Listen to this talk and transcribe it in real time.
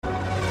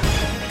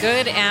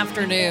Good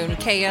afternoon.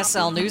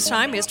 KSL News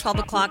Time is 12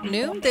 o'clock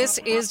noon. This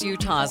is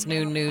Utah's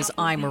Noon News.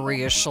 I'm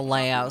Maria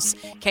Shaleos.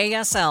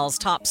 KSL's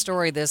top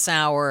story this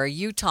hour.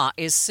 Utah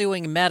is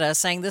suing Meta,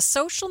 saying the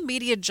social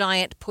media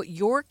giant put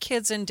your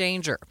kids in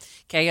danger.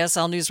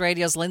 KSL News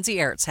Radio's Lindsay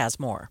Ertz has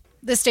more.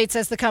 The state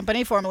says the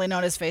company, formerly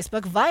known as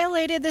Facebook,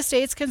 violated the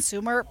state's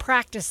consumer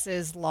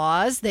practices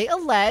laws. They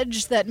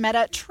allege that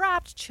Meta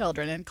trapped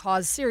children and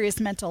caused serious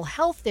mental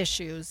health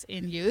issues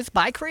in youth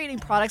by creating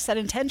products that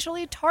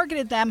intentionally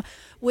targeted them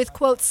with,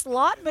 quote,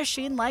 slot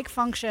machine-like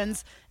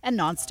functions and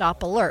nonstop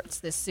alerts.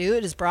 This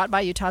suit is brought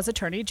by Utah's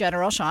Attorney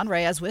General Sean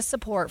Reyes with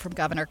support from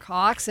Governor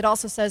Cox. It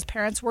also says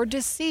parents were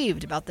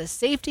deceived about the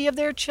safety of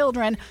their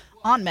children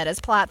on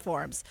Meta's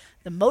platforms.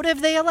 The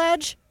motive, they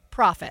allege?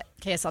 Profit.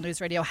 KSL News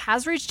Radio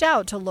has reached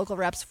out to local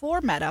reps for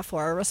Meta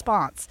for a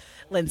response.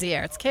 Lindsay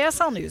Ertz,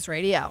 KSL News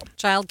Radio.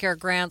 Child care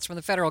grants from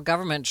the federal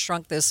government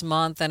shrunk this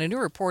month, and a new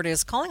report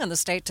is calling on the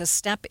state to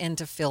step in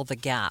to fill the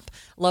gap.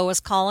 Lois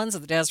Collins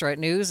of the Deseret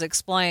News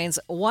explains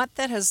what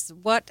that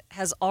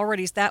has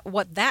already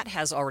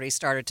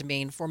started to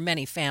mean for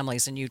many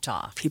families in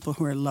Utah. People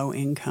who are low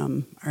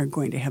income are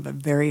going to have a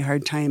very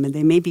hard time, and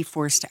they may be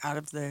forced out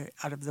of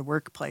the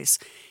workplace.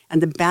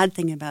 And the bad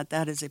thing about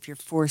that is if you're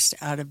forced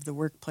out of the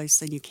workplace,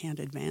 then you can't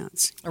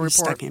advance. You're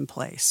stuck in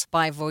place.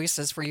 By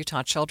Voices for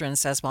Utah Children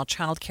says while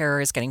child care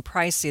is getting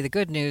pricey, the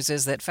good news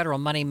is that federal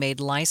money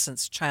made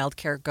licensed child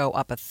care go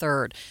up a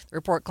third. The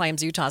report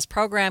claims Utah's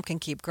program can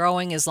keep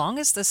growing as long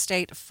as the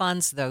state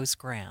funds those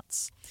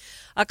grants.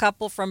 A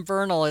couple from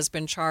Vernal has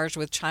been charged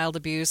with child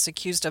abuse,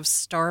 accused of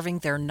starving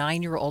their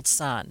 9-year-old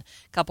son.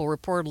 Couple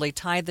reportedly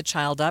tied the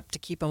child up to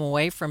keep him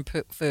away from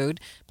food.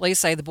 Police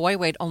say the boy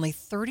weighed only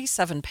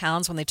 37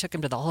 pounds when they took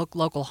him to the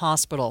local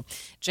hospital.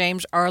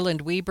 James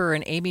Arland Weber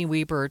and Amy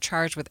Weber are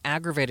charged with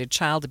aggravated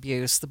child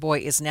abuse. The boy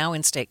is now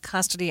in state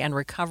custody and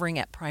recovering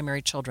at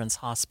Primary Children's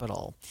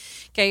Hospital.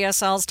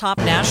 KSL's top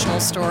national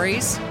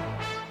stories.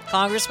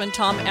 Congressman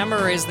Tom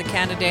Emmer is the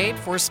candidate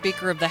for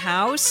Speaker of the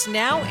House.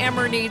 Now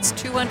Emmer needs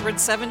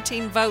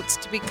 217 votes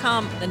to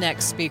become the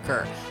next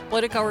Speaker.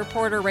 Politico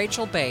reporter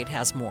Rachel Bade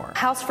has more.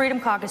 House Freedom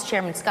Caucus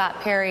Chairman Scott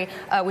Perry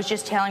was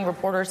just telling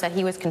reporters that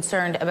he was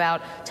concerned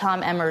about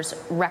Tom Emmer's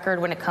record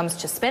when it comes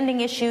to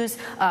spending issues.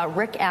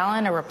 Rick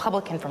Allen, a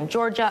Republican from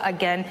Georgia,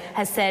 again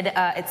has said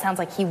it sounds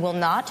like he will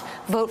not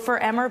vote for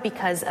Emmer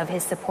because of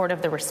his support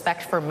of the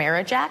Respect for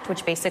Marriage Act,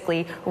 which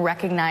basically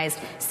recognized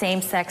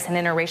same-sex and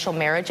interracial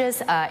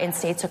marriages in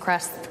states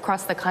across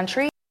the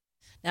country.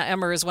 Now,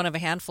 Emmer is one of a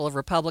handful of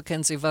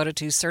Republicans who voted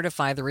to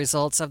certify the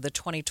results of the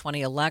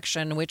 2020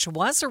 election, which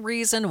was a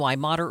reason why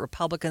moderate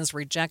Republicans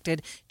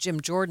rejected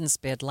Jim Jordan's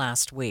bid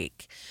last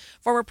week.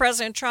 Former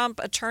President Trump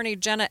attorney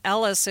Jenna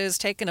Ellis has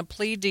taken a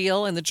plea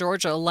deal in the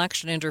Georgia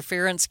election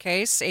interference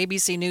case.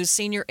 ABC News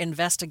senior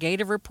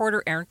investigative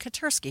reporter Aaron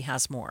Katersky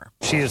has more.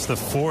 She is the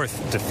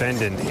fourth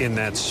defendant in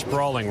that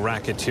sprawling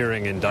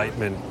racketeering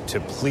indictment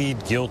to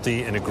plead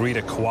guilty and agree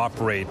to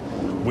cooperate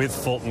with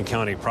Fulton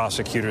County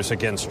prosecutors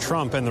against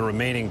Trump and the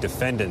remaining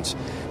defendants.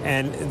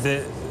 And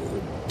the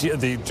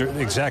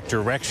exact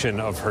direction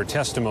of her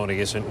testimony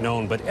isn't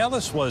known, but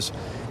Ellis was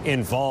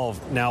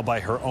involved now by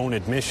her own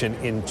admission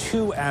in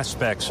two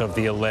aspects of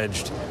the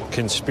alleged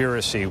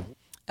conspiracy.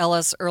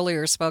 Ellis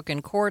earlier spoke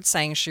in court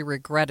saying she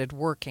regretted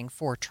working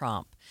for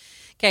Trump.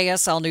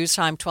 KSL News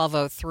Time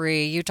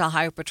 12:03. Utah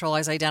Highway Patrol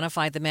has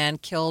identified the man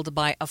killed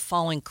by a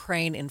falling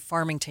crane in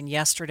Farmington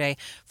yesterday.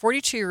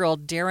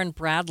 42-year-old Darren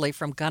Bradley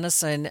from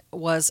Gunnison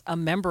was a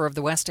member of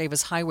the West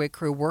Davis Highway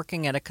crew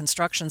working at a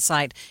construction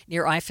site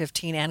near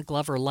I-15 and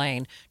Glover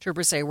Lane.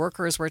 Troopers say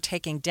workers were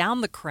taking down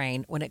the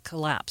crane when it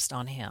collapsed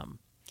on him.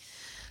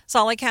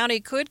 Salt Lake County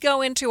could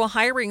go into a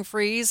hiring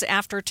freeze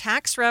after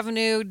tax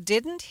revenue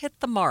didn't hit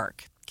the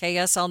mark.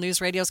 KSL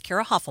News Radio's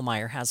Kara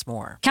Hoffelmeyer has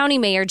more. County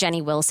Mayor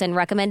Jenny Wilson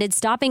recommended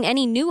stopping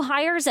any new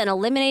hires and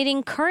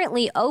eliminating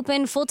currently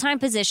open full-time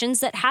positions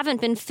that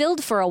haven't been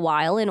filled for a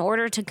while in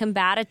order to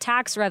combat a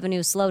tax revenue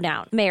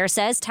slowdown. Mayor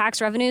says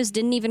tax revenues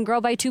didn't even grow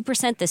by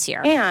 2% this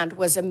year. And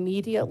was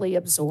immediately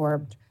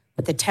absorbed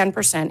with the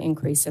 10%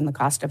 increase in the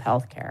cost of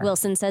health care.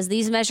 Wilson says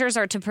these measures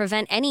are to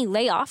prevent any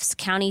layoffs.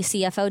 County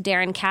CFO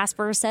Darren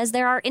Casper says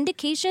there are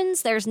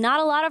indications there's not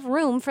a lot of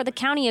room for the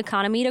county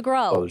economy to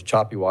grow. Well, there's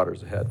choppy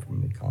waters ahead from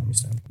the economy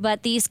standpoint.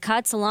 But these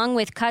cuts, along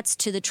with cuts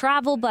to the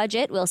travel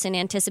budget, Wilson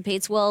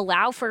anticipates will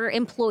allow for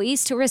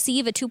employees to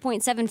receive a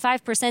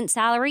 2.75%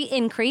 salary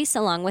increase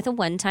along with a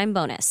one-time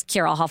bonus.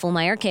 Kira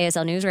Hoffelmeyer,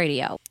 KSL News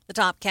Radio. The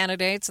top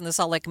candidates in the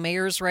Salt Lake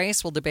mayor's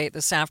race will debate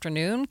this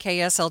afternoon.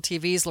 KSL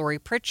TV's Lori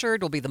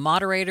Pritchard will be the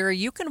moderator.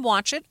 You can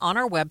watch it on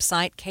our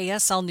website,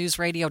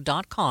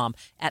 kslnewsradio.com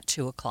at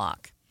 2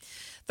 o'clock.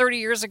 30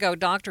 years ago,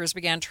 doctors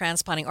began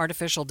transplanting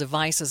artificial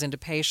devices into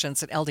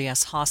patients at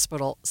LDS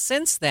Hospital.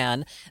 Since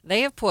then,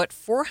 they have put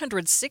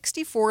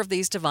 464 of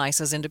these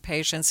devices into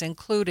patients,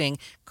 including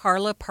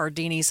Carla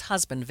Pardini's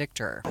husband,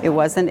 Victor. It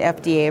wasn't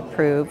FDA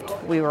approved.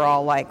 We were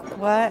all like,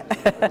 what?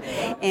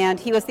 And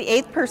he was the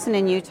 8th person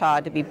in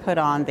Utah to be put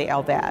on the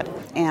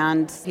LVAD.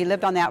 And he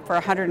lived on that for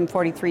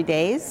 143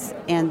 days,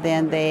 and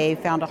then they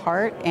found a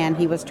heart, and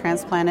he was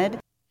transplanted.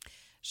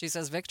 She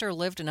says Victor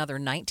lived another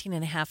 19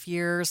 and a half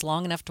years,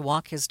 long enough to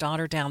walk his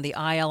daughter down the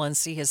aisle and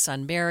see his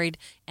son married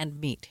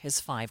and meet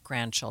his 5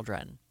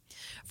 grandchildren.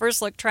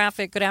 First Look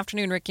Traffic. Good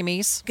afternoon, Ricky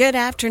Meese. Good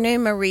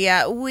afternoon,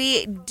 Maria.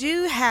 We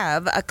do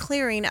have a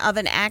clearing of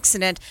an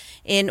accident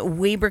in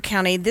Weber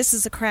County. This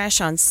is a crash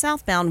on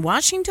southbound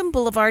Washington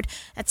Boulevard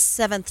at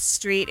 7th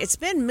Street. It's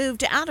been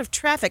moved out of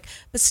traffic,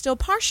 but still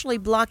partially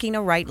blocking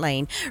a right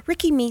lane.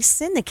 Ricky Meese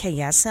in the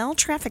KSL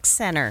Traffic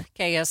Center.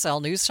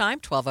 KSL News Time,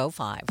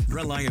 12:05.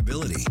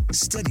 Reliability,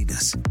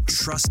 steadiness,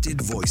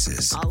 trusted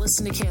voices. I'll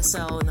listen to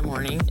KSL in the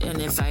morning,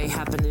 and if I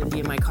happen to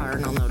be in my car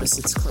and I'll notice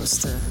it's close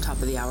to top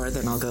of the hour,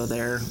 then I'll go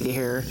there to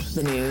hear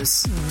the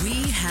news.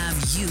 We have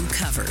you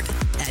covered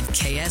at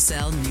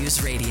KSL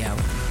News Radio.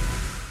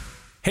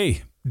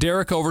 Hey,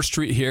 Derek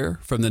Overstreet here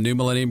from the New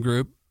Millennium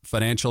Group,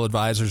 financial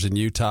advisors in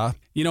Utah.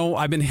 You know,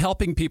 I've been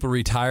helping people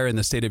retire in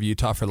the state of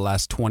Utah for the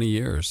last 20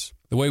 years.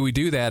 The way we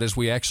do that is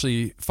we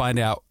actually find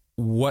out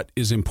what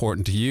is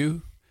important to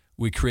you.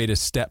 We create a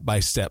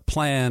step-by-step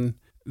plan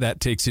that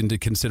takes into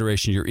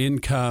consideration your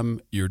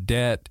income, your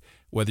debt,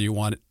 whether you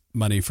want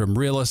money from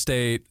real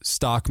estate,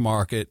 stock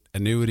market,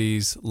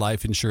 annuities,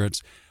 life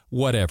insurance,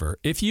 whatever.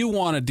 If you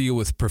want to deal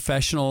with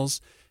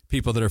professionals,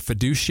 people that are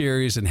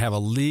fiduciaries and have a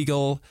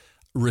legal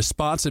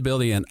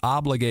responsibility and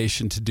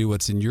obligation to do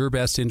what's in your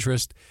best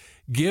interest,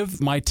 give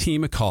my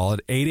team a call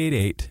at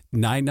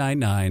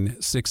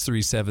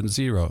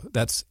 888-999-6370.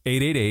 That's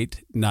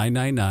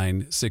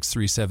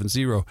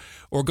 888-999-6370.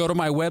 Or go to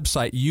my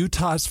website,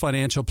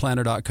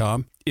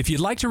 utahsfinancialplanner.com. If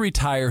you'd like to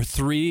retire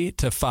 3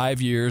 to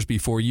 5 years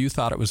before you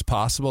thought it was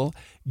possible,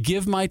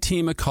 give my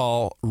team a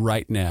call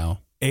right now.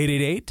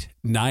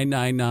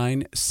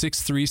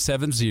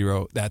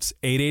 888-999-6370. That's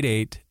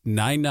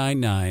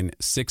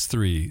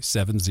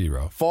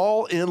 888-999-6370.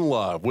 Fall in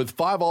love with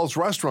Five All's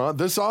Restaurant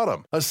this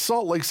autumn. A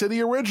Salt Lake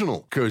City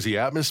original. Cozy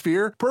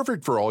atmosphere,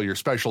 perfect for all your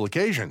special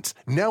occasions.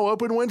 Now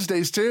open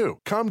Wednesdays too.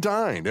 Come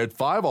dine at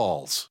Five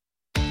All's.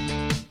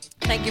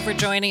 Thank you for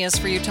joining us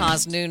for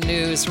Utah's Noon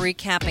News,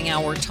 recapping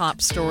our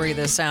top story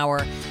this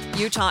hour.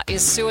 Utah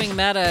is suing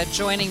Meta,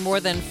 joining more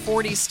than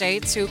 40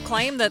 states who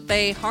claim that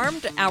they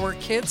harmed our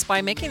kids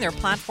by making their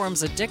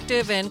platforms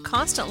addictive and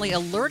constantly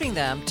alerting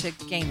them to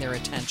gain their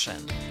attention.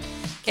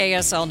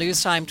 KSL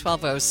News Time,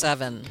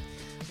 12:07.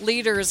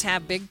 Leaders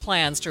have big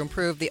plans to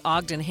improve the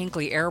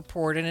Ogden-Hinckley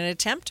Airport in an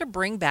attempt to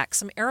bring back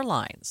some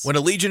airlines. When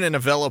Allegiant and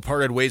Avelo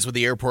parted ways with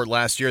the airport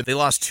last year, they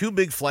lost 2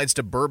 big flights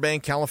to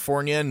Burbank,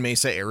 California and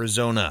Mesa,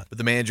 Arizona. But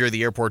the manager of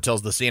the airport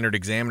tells the Standard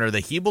Examiner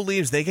that he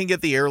believes they can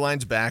get the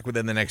airlines back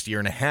within the next year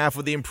and a half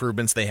with the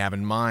improvements they have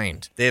in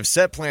mind. They have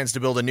set plans to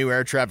build a new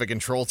air traffic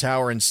control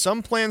tower and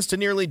some plans to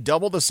nearly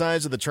double the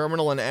size of the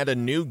terminal and add a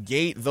new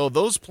gate, though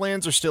those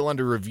plans are still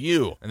under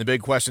review. And the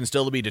big question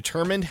still to be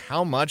determined,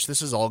 how much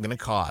this is all going to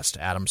cost.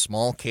 Adam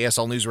Small,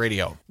 KSL News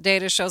Radio.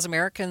 Data shows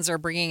Americans are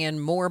bringing in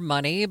more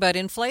money, but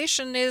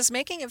inflation is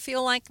making it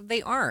feel like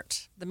they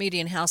aren't. The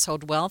median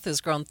household wealth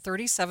has grown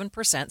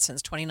 37% since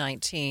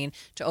 2019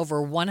 to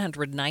over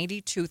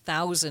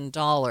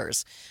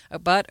 $192,000.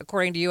 But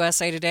according to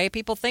USA Today,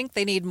 people think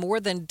they need more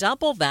than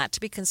double that to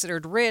be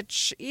considered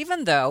rich,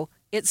 even though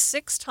it's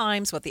 6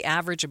 times what the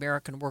average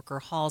American worker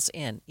hauls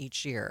in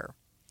each year.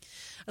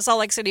 A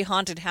Salt Lake City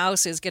haunted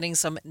house is getting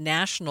some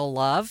national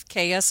love.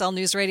 KSL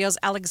News Radio's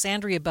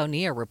Alexandria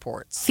Bonilla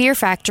reports. Fear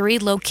Factory,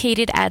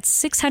 located at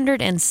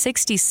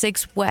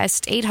 666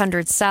 West,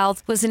 800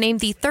 South, was named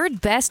the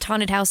 3rd best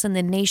haunted house in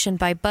the nation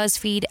by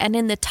BuzzFeed and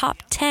in the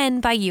top 10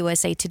 by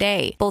USA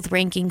Today. Both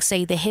rankings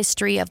say the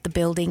history of the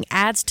building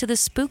adds to the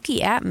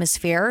spooky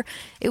atmosphere.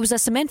 It was a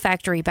cement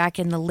factory back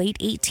in the late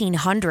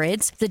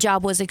 1800s. The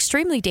job was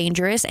extremely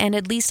dangerous and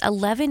at least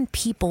 11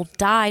 people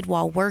died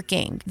while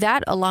working.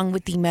 That, along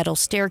with the metal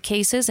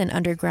staircases and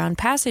underground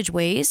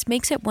passageways,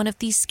 makes it one of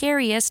the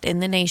scariest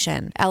in the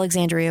nation.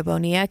 Alexandria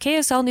Bonilla,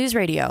 KSL News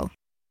Radio.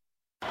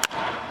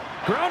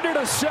 Grounded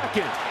a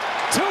second.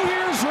 2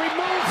 years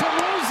removed from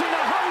losing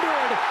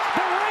 100.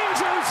 The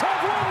Rangers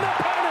have won the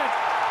pennant.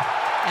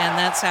 And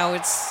that's how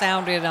it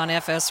sounded on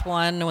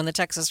FS1 when the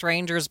Texas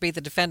Rangers beat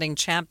the defending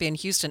champion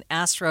Houston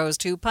Astros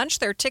to punch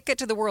their ticket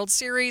to the World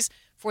Series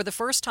for the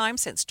first time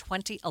since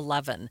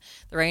 2011.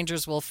 The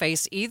Rangers will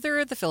face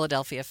either the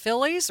Philadelphia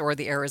Phillies or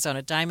the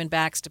Arizona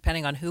Diamondbacks,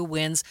 depending on who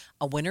wins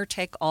a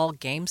winner-take-all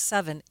Game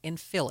 7 in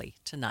Philly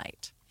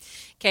tonight.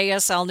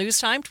 KSL News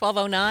Time,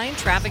 12:09.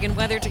 Traffic and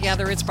weather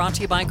together. It's brought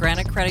to you by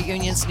Granite Credit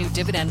Union's new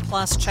Dividend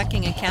Plus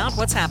checking account.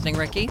 What's happening,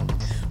 Ricky?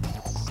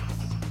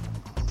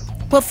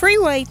 Well,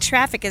 freeway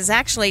traffic is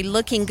actually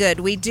looking good.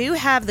 We do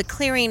have the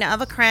clearing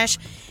of a crash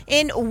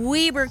in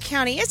Weber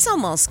County. It's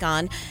almost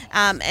gone.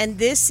 And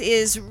this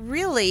is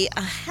really,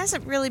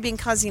 hasn't really been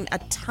causing a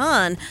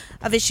ton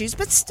of issues,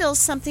 but still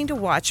something to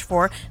watch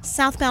for.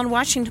 Southbound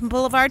Washington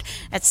Boulevard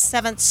at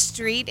 7th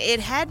Street.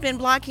 It had been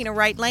blocking a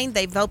right lane.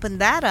 They've opened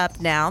that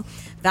up now.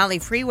 Valley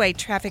Freeway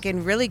traffic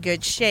in really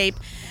good shape.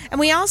 And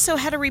we also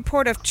had a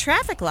report of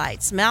traffic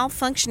lights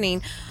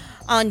malfunctioning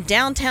on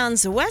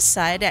downtown's west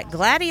side at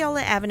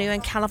Gladiola Avenue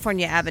and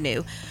California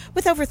Avenue.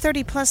 With over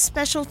 30-plus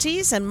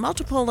specialties and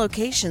multiple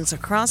locations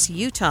across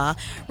Utah,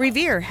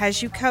 Revere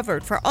has you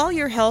covered for all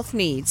your health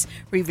needs.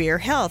 Revere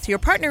Health, your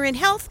partner in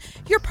health,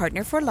 your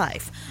partner for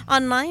life.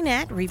 Online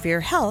at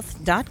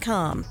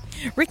reverehealth.com.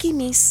 Ricky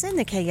Meese in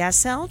the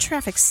KSL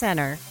Traffic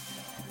Center.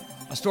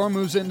 A storm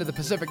moves into the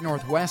Pacific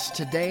Northwest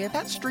today.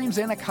 That streams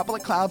in a couple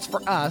of clouds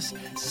for us.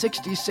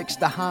 66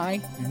 the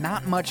high,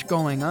 not much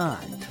going on.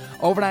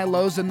 Overnight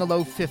lows in the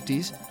low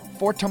 50s.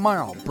 For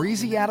tomorrow,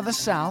 breezy out of the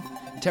south.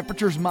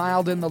 Temperatures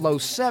mild in the low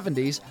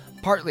 70s.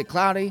 Partly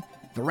cloudy.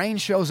 The rain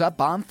shows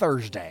up on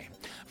Thursday.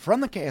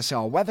 From the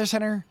KSL Weather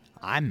Center,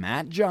 I'm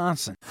Matt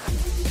Johnson.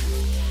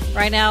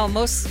 Right now,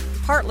 most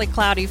partly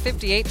cloudy,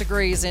 58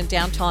 degrees in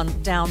down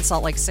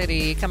Salt Lake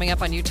City. Coming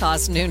up on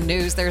Utah's Noon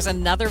News, there's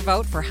another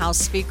vote for House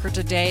Speaker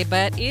today,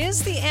 but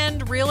is the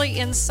end really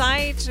in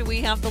sight?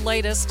 We have the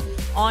latest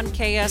on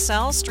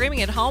KSL,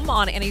 streaming at home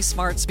on any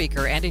smart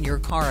speaker and in your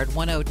car at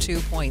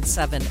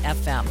 102.7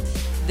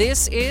 FM.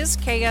 This is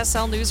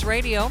KSL News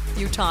Radio,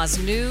 Utah's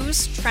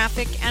news,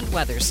 traffic, and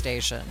weather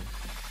station.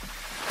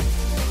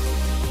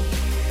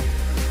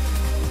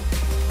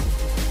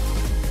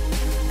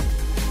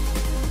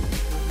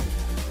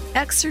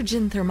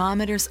 Exergen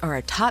thermometers are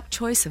a top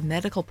choice of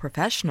medical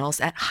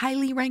professionals at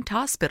highly ranked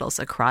hospitals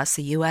across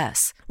the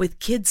U.S. With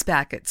kids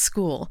back at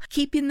school,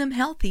 keeping them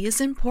healthy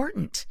is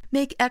important.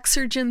 Make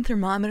Exergen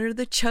thermometer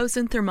the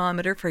chosen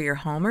thermometer for your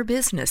home or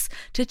business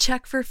to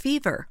check for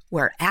fever,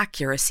 where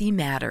accuracy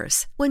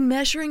matters. When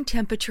measuring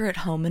temperature at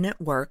home and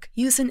at work,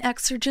 use an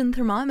Exergen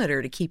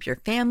thermometer to keep your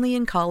family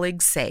and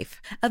colleagues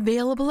safe.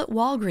 Available at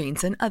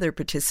Walgreens and other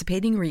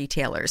participating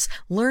retailers.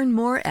 Learn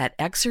more at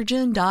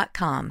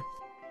Exergen.com.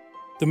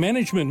 The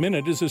Management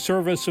Minute is a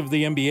service of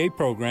the MBA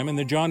program in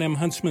the John M.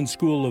 Huntsman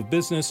School of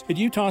Business at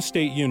Utah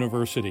State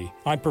University.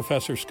 I'm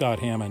Professor Scott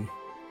Hammond.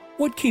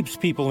 What keeps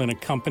people in a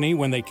company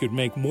when they could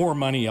make more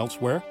money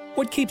elsewhere?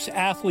 What keeps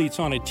athletes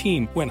on a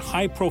team when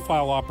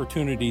high-profile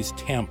opportunities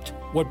tempt?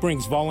 What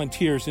brings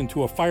volunteers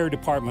into a fire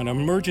department,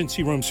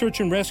 emergency room, search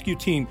and rescue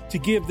team to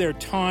give their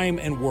time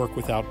and work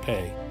without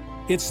pay?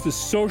 It's the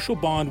social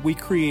bond we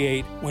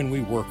create when we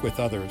work with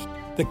others.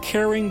 The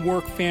caring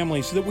work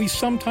families that we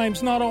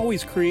sometimes not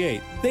always create.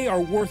 They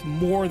are worth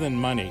more than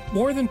money,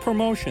 more than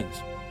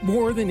promotions,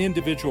 more than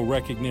individual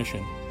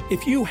recognition.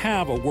 If you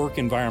have a work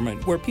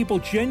environment where people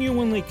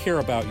genuinely care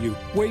about you,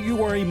 where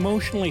you are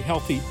emotionally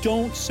healthy,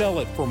 don't sell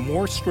it for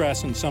more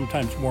stress and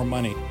sometimes more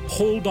money.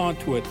 Hold on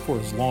to it for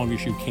as long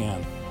as you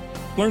can.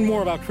 Learn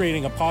more about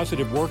creating a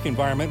positive work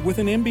environment with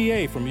an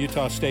MBA from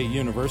Utah State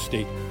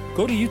University.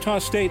 Go to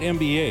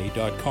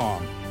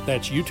utahstatemba.com.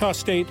 That's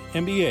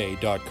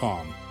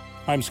utahstatemba.com.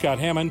 I'm Scott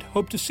Hammond.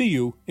 Hope to see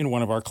you in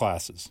one of our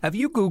classes. Have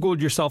you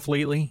Googled yourself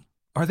lately?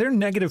 Are there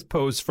negative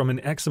posts from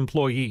an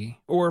ex-employee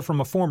or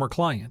from a former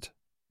client?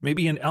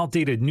 Maybe an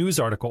outdated news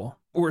article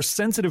or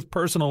sensitive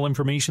personal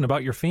information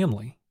about your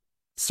family?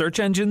 Search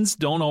engines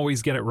don't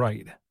always get it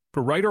right.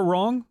 For right or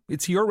wrong,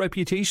 it's your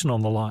reputation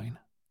on the line.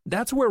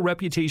 That's where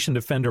Reputation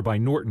Defender by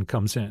Norton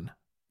comes in.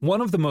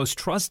 One of the most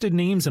trusted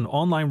names in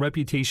online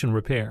reputation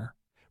repair,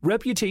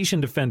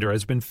 Reputation Defender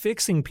has been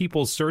fixing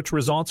people's search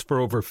results for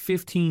over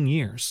 15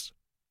 years.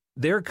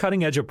 Their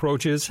cutting-edge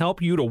approaches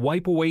help you to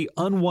wipe away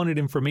unwanted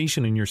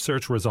information in your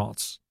search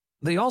results.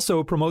 They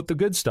also promote the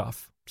good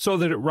stuff so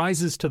that it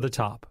rises to the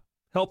top,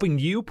 helping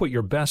you put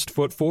your best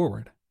foot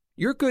forward.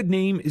 Your good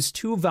name is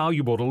too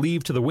valuable to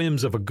leave to the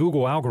whims of a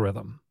Google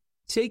algorithm.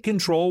 Take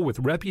control with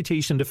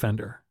Reputation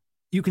Defender.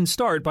 You can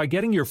start by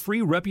getting your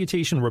free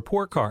reputation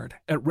report card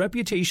at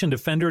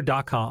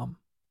reputationdefender.com.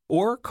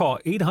 Or call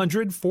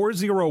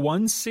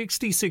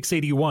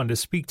 800-401-6681 to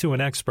speak to an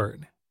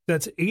expert.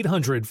 That's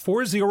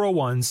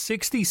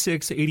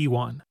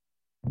 800-401-6681.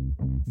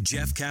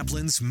 Jeff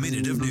Kaplan's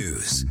Minute of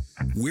News.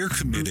 We're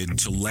committed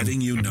to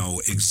letting you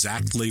know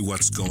exactly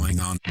what's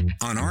going on.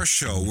 On our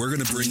show, we're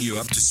going to bring you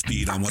up to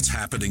speed on what's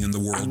happening in the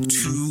world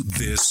to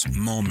this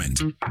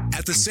moment.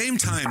 At the same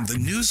time, the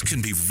news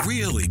can be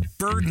really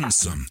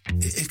burdensome.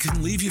 It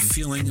can leave you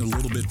feeling a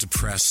little bit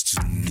depressed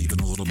and even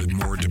a little bit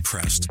more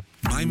depressed.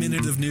 My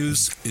Minute of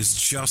News is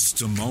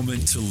just a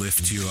moment to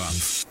lift you up.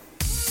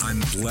 I'm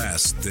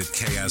blessed that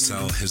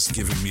KSL has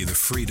given me the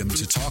freedom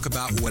to talk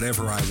about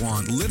whatever I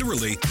want.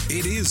 Literally,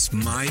 it is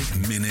my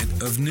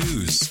minute of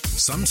news.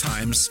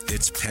 Sometimes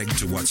it's pegged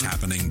to what's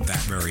happening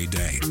that very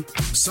day.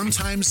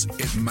 Sometimes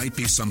it might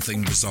be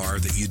something bizarre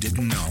that you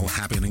didn't know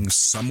happening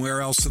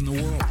somewhere else in the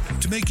world.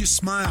 To make you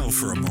smile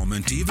for a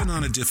moment, even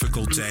on a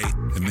difficult day,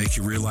 and make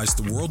you realize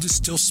the world is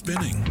still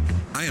spinning.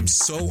 I am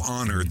so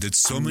honored that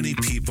so many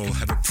people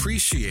have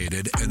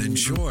appreciated and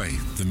enjoy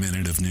the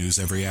Minute of News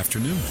every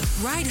afternoon.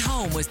 Ride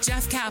Home with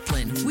Jeff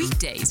Kaplan,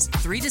 weekdays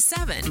 3 to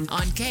 7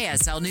 on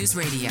KSL News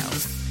Radio.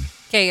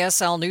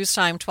 KSL News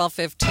Time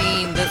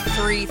 12:15. The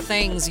three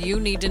things you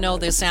need to know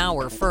this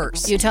hour.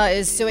 First, Utah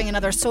is suing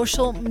another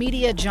social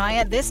media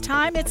giant. This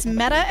time it's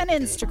Meta and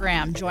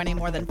Instagram, joining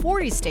more than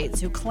 40 states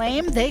who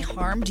claim they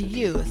harmed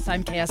youth.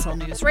 I'm KSL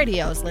News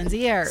Radio's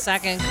Lindsay Ayers.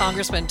 Second,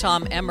 Congressman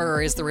Tom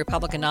Emmer is the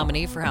Republican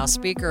nominee for House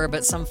Speaker,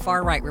 but some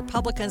far-right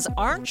Republicans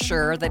aren't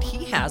sure that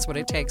he has what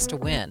it takes to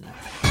win.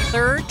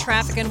 Third,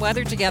 traffic and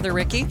weather together,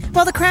 Ricky.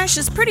 Well, the crash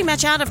is pretty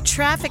much out of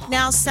traffic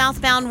now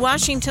southbound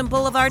Washington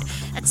Boulevard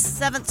at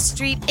 7th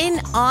Street in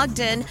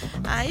Ogden.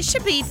 It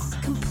should be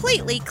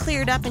completely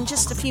cleared up in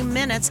just a few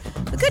minutes.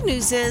 The good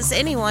news is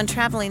anyone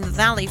traveling the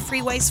Valley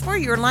freeways for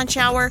your lunch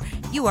hour,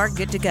 you are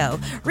good to go.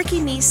 Ricky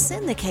Meese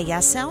in the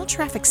KSL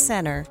Traffic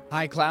Center.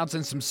 High clouds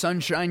and some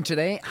sunshine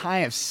today. High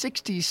of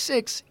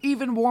 66,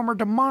 even warmer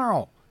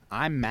tomorrow.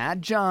 I'm Matt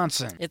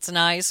Johnson. It's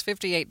nice,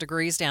 58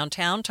 degrees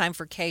downtown. Time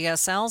for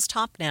KSL's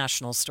top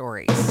national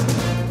stories.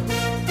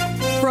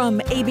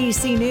 From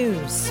ABC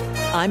News,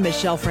 I'm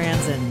Michelle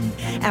Franzen.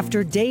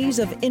 After days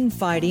of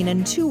infighting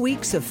and 2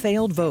 weeks of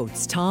failed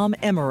votes, Tom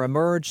Emmer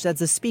emerged as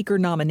the Speaker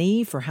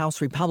nominee for House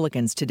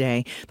Republicans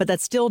today. But that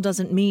still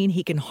doesn't mean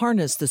he can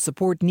harness the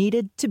support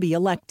needed to be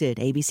elected.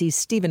 ABC's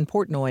Stephen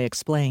Portnoy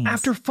explains.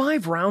 After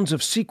 5 rounds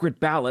of secret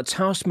ballots,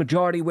 House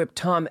Majority Whip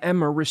Tom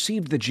Emmer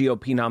received the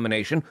GOP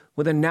nomination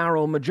with a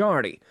narrow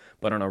majority.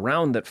 But on a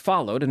round that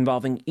followed,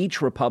 involving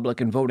each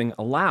Republican voting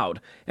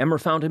aloud, Emmer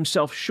found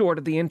himself short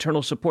of the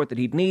internal support that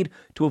he'd need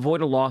to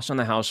avoid a loss on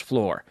the House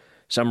floor.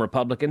 Some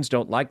Republicans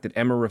don't like that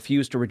Emmer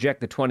refused to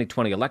reject the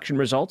 2020 election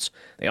results.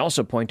 They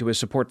also point to his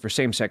support for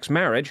same-sex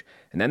marriage.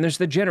 And then there's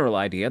the general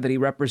idea that he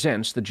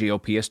represents the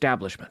GOP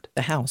establishment.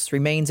 The House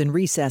remains in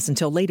recess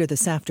until later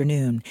this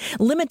afternoon.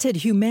 Limited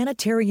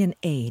humanitarian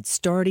aid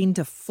starting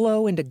to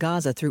flow into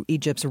Gaza through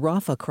Egypt's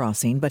Rafah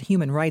crossing, but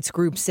human rights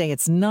groups say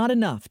it's not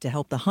enough to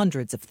help the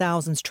hundreds of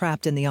thousands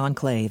trapped in the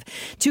enclave.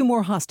 2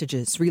 more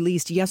hostages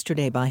released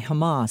yesterday by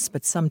Hamas,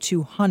 but some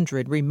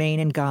 200 remain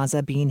in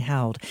Gaza being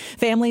held.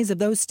 Families of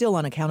those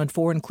still unaccounted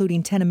for,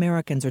 including 10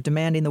 Americans, are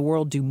demanding the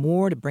world do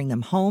more to bring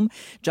them home.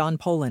 John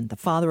Poland, the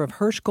father of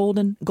Hirsch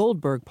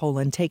Goldberg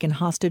Poland, taken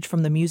hostage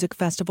from the music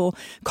festival,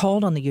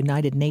 called on the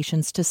United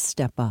Nations to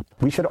step up.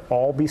 We should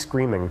all be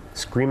screaming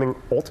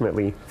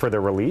ultimately for their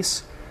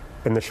release.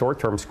 In the short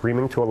term,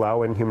 screaming to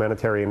allow in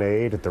humanitarian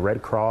aid at the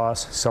Red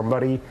Cross,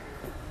 somebody.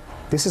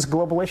 This is a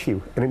global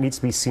issue, and it needs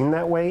to be seen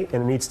that way,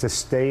 and it needs to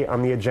stay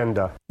on the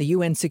agenda. The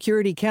UN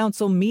Security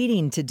Council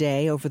meeting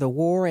today over the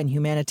war and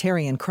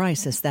humanitarian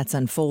crisis that's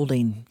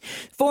unfolding.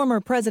 Former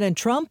President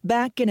Trump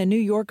back in a New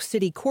York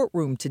City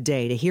courtroom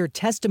today to hear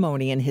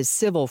testimony in his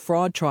civil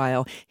fraud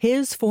trial.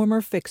 His former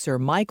fixer,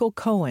 Michael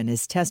Cohen,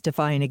 is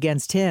testifying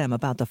against him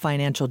about the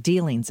financial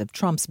dealings of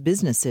Trump's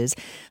businesses.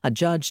 A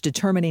judge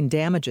determining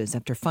damages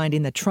after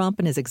finding that Trump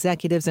and his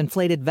executives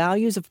inflated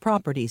values of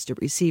properties to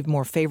receive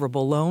more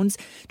favorable loans.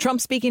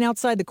 Trump, speaking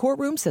outside the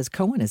courtroom, says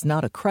Cohen is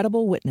not a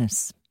credible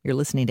witness. You're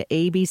listening to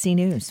ABC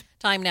News.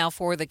 Time now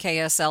for the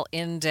KSL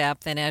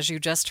In-Depth. And as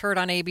you just heard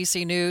on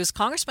ABC News,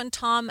 Congressman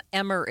Tom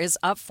Emmer is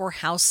up for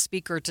House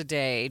Speaker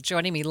today.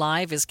 Joining me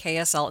live is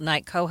KSL at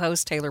Night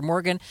co-host Taylor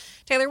Morgan.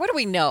 Taylor, what do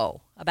we know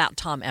about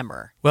Tom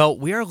Emmer? Well,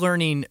 we are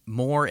learning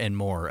more and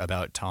more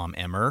about Tom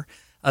Emmer.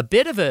 A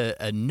bit of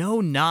a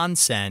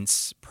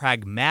no-nonsense,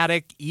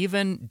 pragmatic,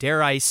 even,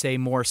 dare I say,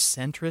 more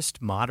centrist,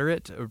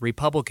 moderate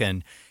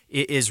Republican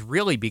is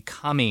really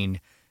becoming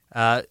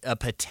a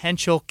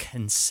potential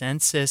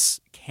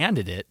consensus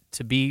candidate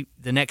to be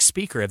the next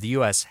Speaker of the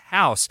U.S.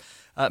 House.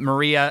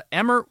 Maria,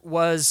 Emmer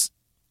was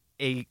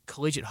a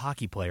collegiate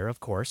hockey player, of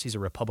course. He's a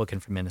Republican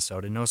from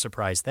Minnesota, no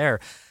surprise there.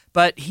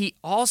 But he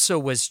also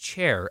was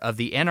chair of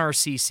the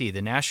NRCC,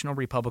 the National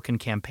Republican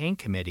Campaign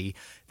Committee,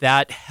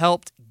 that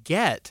helped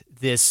get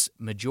this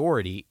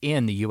majority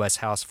in the U.S.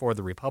 House for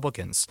the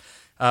Republicans.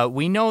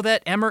 We know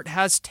that Emmer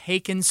has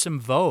taken some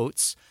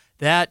votes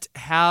that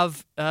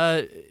have,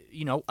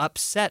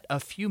 upset a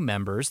few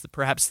members,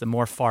 perhaps the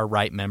more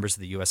far-right members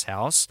of the U.S.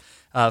 House.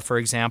 For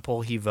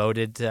example, he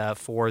voted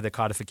for the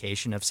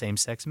codification of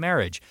same-sex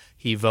marriage.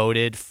 He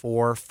voted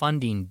for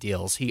funding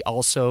deals. He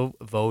also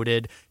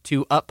voted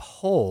to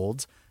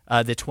uphold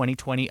the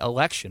 2020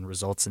 election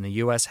results in the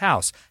U.S.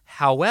 House.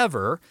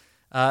 However,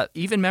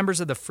 even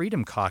members of the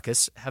Freedom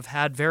Caucus have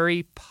had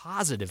very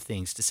positive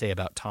things to say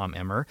about Tom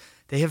Emmer.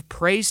 They have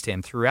praised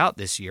him throughout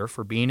this year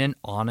for being an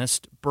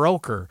honest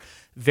broker.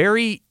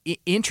 Very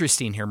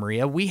interesting here,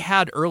 Maria. We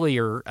had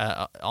earlier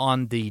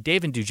on the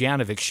David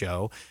Dujanovic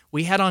show,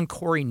 we had on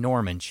Corey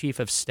Norman, Chief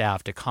of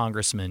Staff to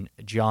Congressman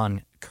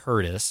John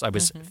Curtis. I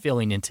was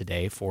filling in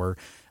today for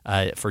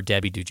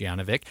Debbie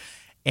Dujanovic.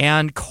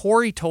 And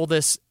Corey told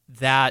us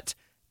that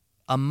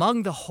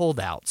among the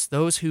holdouts,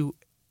 those who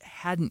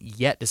hadn't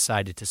yet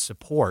decided to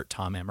support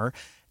Tom Emmer,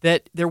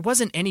 that there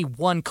wasn't any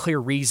one clear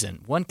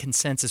reason, one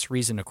consensus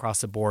reason across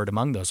the board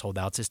among those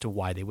holdouts as to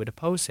why they would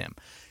oppose him.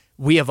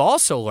 We have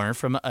also learned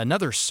from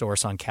another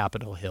source on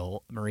Capitol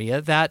Hill, Maria,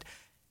 that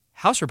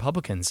House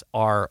Republicans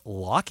are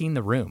locking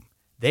the room.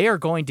 They are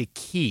going to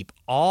keep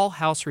all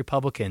House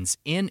Republicans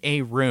in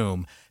a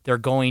room. They're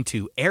going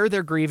to air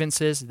their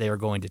grievances. They are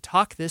going to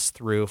talk this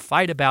through,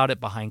 fight about it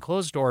behind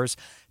closed doors.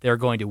 They're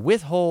going to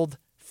withhold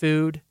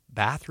food,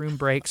 bathroom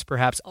breaks,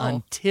 perhaps,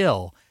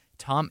 until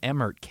Tom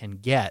Emmer can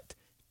get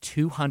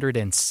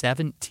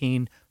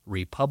 217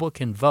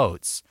 Republican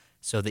votes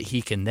so that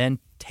he can then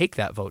take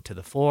that vote to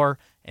the floor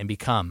and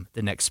become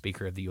the next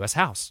Speaker of the U.S.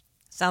 House.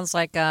 Sounds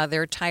like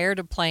they're tired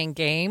of playing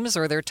games,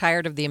 or they're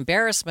tired of the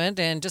embarrassment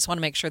and just want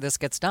to make sure this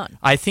gets done.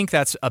 I think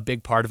that's a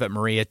big part of it,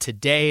 Maria.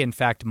 Today, in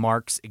fact,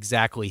 marks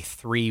exactly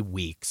 3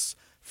 weeks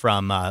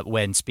from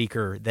when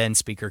then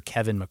Speaker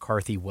Kevin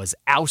McCarthy was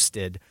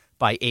ousted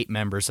by 8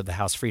 members of the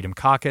House Freedom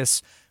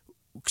Caucus.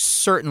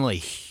 Certainly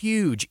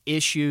huge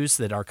issues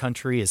that our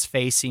country is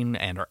facing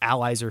and our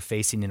allies are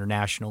facing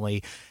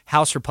internationally.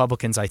 House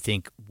Republicans, I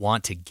think,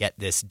 want to get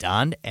this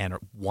done and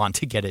want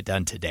to get it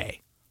done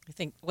today. I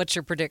think, what's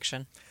your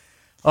prediction?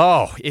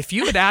 Oh, if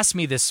you had asked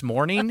me this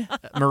morning,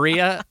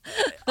 Maria,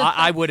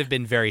 I would have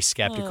been very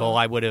skeptical.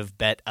 I would have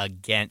bet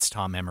against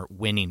Tom Emmer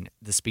winning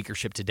the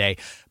speakership today.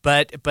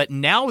 But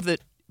now that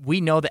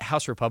we know that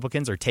House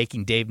Republicans are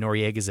taking Dave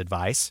Noriega's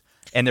advice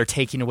and they're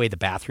taking away the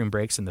bathroom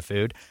breaks and the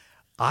food,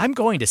 I'm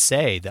going to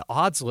say the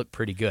odds look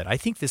pretty good. I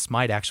think this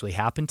might actually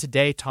happen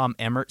today. Tom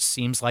Emmer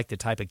seems like the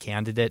type of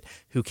candidate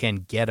who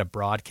can get a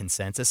broad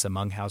consensus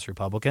among House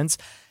Republicans.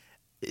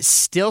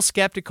 Still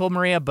skeptical,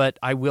 Maria, but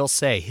I will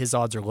say his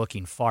odds are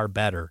looking far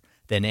better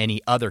than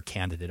any other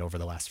candidate over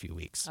the last few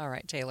weeks. All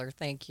right, Taylor,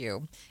 thank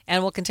you.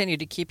 And we'll continue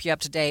to keep you up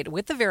to date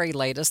with the very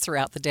latest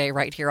throughout the day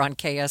right here on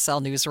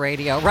KSL News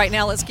Radio. Right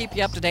now, let's keep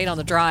you up to date on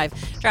the drive.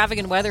 Traffic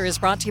and weather is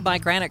brought to you by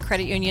Granite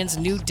Credit Union's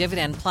new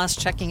Dividend Plus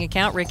checking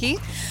account. Ricky?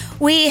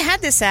 We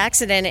had this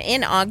accident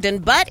in Ogden,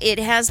 but it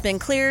has been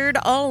cleared.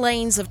 All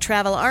lanes of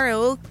travel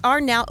are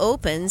now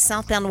open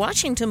southbound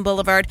Washington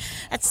Boulevard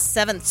at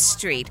 7th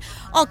Street.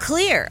 All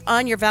clear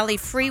on your Valley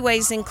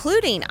freeways,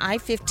 including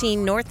I-15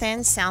 north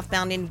and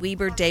southbound in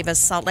Weber, Davis,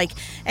 Salt Lake,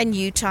 and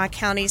Utah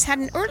counties. Had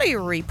an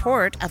earlier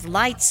report of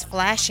lights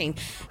flashing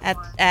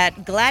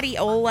at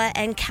Gladiola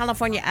and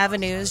California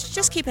Avenues.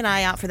 Just keep an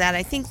eye out for that.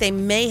 I think they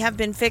may have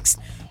been fixed.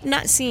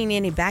 Not seeing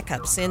any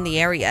backups in the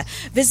area.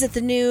 Visit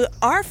the new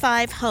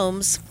R5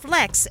 Homes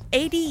Flex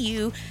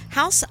ADU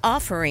house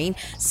offering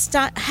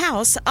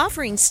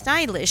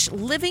stylish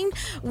living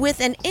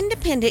with an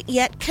independent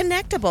yet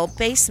connectable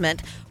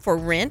basement for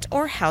rent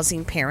or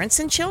housing parents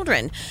and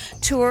children.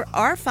 Tour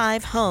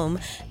R5 Home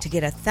to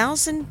get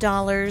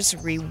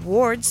 $1,000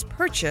 rewards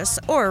purchase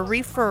or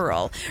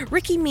referral.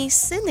 Ricky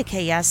Meese in the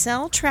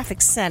KSL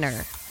Traffic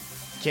Center.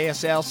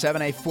 KSL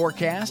 7-day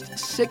forecast,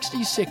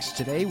 66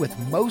 today with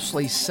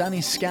mostly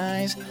sunny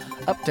skies,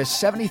 up to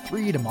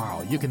 73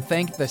 tomorrow. You can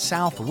thank the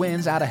south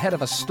winds out ahead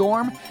of a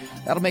storm.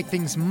 That'll make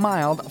things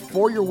mild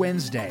for your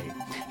Wednesday.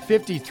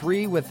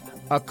 53 with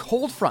a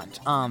cold front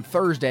on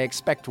Thursday,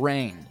 expect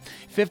rain.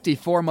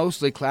 54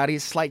 mostly cloudy,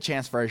 slight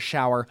chance for a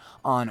shower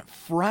on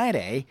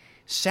Friday.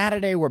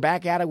 Saturday, we're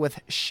back at it with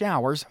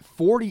showers.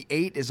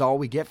 48 is all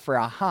we get for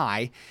a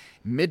high.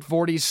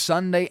 Mid-40s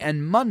Sunday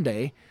and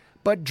Monday,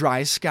 but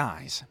dry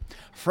skies.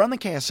 From the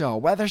KSL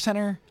Weather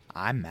Center,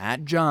 I'm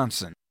Matt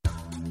Johnson.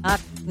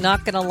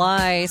 Not gonna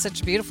lie,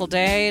 such a beautiful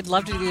day. I'd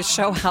love to do a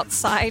show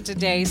outside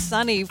today.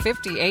 Sunny,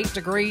 58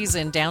 degrees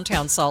in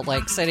downtown Salt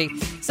Lake City.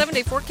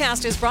 7-day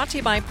forecast is brought to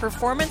you by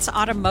Performance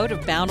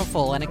Automotive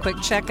Bountiful. And a quick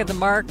check of the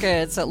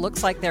markets. It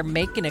looks like they're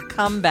making a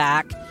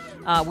comeback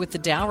with the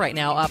Dow right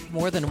now up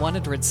more than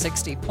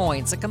 160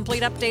 points. A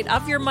complete update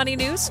of your money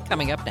news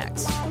coming up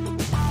next.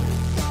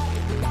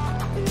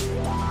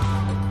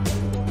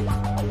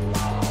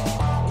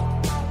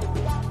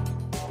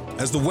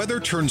 As the weather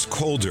turns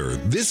colder,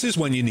 this is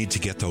when you need to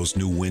get those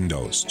new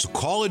windows. So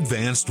call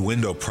Advanced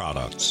Window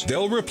Products.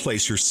 They'll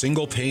replace your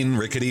single-pane,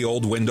 rickety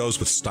old windows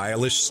with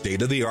stylish,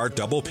 state-of-the-art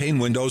double-pane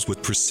windows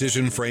with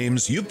precision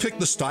frames. You pick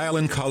the style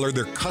and color.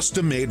 They're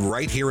custom-made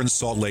right here in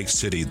Salt Lake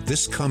City.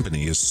 This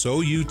company is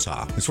so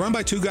Utah. It's run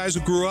by 2 guys who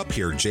grew up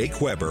here,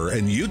 Jake Weber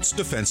and Utes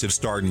defensive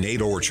star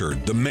Nate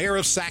Orchard, the mayor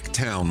of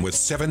Sacktown with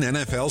 7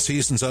 NFL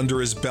seasons under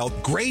his belt.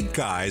 Great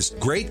guys,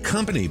 great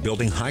company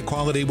building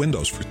high-quality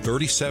windows for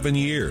 37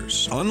 years.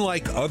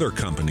 Unlike other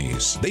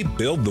companies, they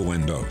build the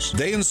windows,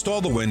 they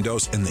install the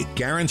windows, and they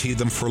guarantee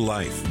them for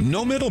life.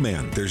 No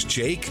middleman. There's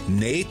Jake,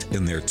 Nate,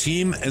 and their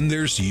team, and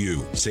there's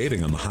you.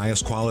 Saving on the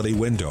highest quality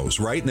windows.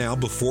 Right now,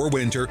 before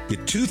winter,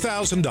 get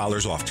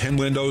 $2,000 off 10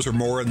 windows or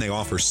more, and they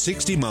offer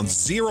 60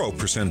 months,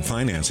 0%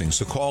 financing.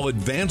 So call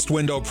Advanced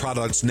Window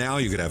Products now.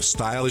 You could have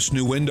stylish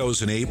new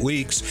windows in 8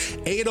 weeks.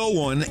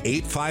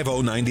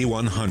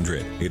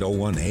 801-850-9100.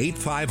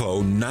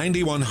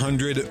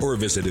 801-850-9100 or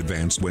visit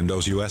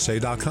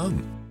AdvancedWindowsUSA.com.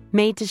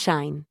 Made to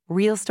Shine.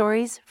 Real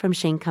stories from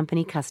Shane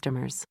Company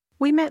customers.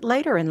 We met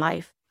later in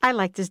life. I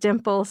liked his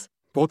dimples.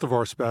 Both of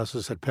our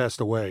spouses had passed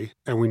away,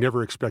 and we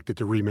never expected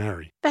to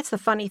remarry. That's the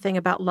funny thing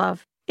about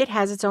love. It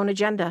has its own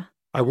agenda.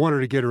 I wanted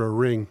to get her a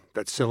ring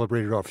that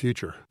celebrated our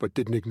future, but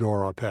didn't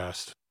ignore our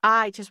past.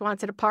 I just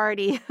wanted a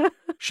party.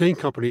 Shane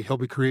Company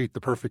helped me create the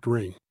perfect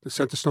ring, the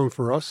center stone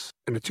for us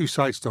and the 2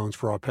 side stones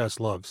for our past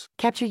loves.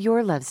 Capture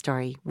your love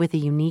story with a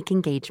unique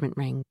engagement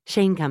ring.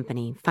 Shane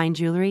Company, fine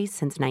jewelry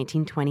since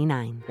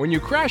 1929. When you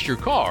crash your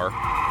car,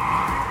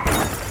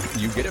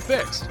 you get it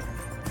fixed.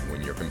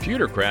 When your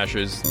computer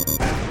crashes,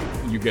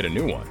 you get a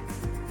new one.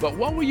 But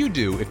what will you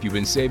do if you've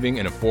been saving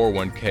in a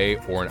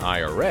 401k or an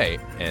IRA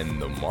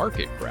and the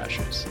market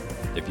crashes?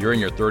 If you're in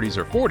your 30s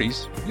or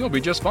 40s, you'll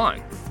be just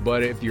fine.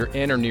 But if you're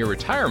in or near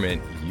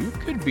retirement, you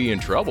could be in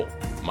trouble.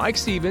 Mike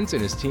Stevens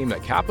and his team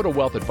at Capital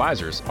Wealth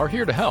Advisors are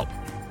here to help.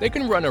 They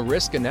can run a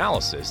risk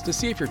analysis to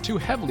see if you're too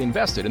heavily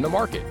invested in the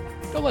market.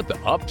 Don't let the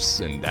ups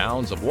and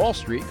downs of Wall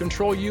Street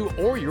control you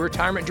or your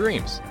retirement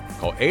dreams.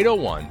 Call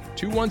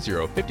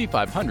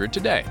 801-210-5500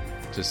 today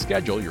to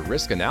schedule your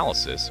risk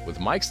analysis with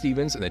Mike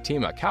Stevens and the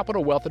team at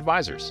Capital Wealth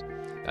Advisors.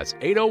 That's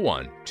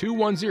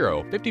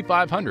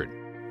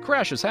 801-210-5500.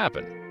 Crashes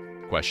happen.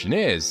 Question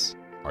is,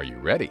 are you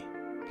ready?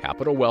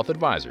 Capital Wealth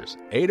Advisors,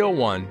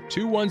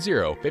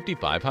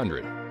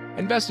 801-210-5500.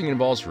 Investing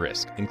involves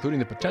risk, including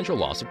the potential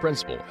loss of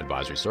principal.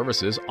 Advisory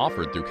services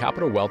offered through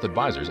Capital Wealth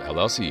Advisors,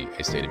 LLC,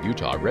 a state of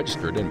Utah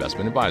registered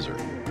investment advisor.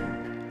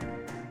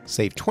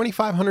 Save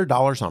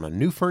 $2,500 on a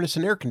new furnace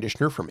and air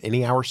conditioner from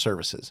Any Hour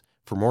Services.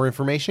 For more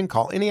information,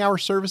 call Any Hour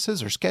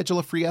Services or schedule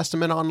a free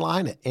estimate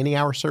online at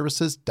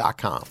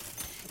anyhourservices.com.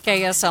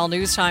 KSL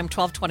News Time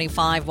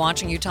 1225,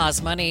 watching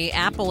Utah's money.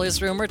 Apple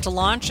is rumored to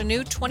launch a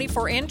new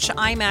 24-inch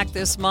iMac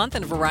this month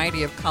in a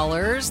variety of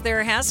colors.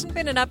 There hasn't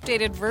been an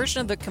updated version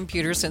of the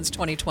computer since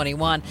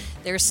 2021.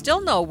 There's still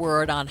no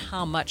word on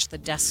how much the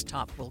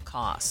desktop will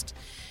cost.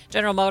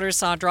 General Motors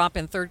saw a drop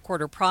in third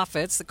quarter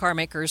profits. The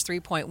carmaker's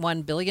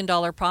 $3.1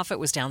 billion profit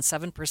was down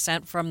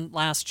 7% from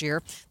last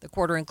year. The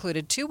quarter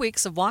included 2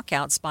 weeks of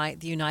walkouts by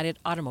the United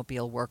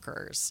Automobile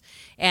Workers.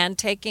 And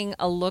taking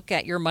a look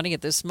at your money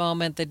at this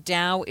moment, the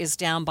Dow is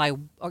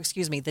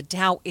the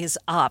Dow is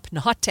up,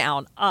 not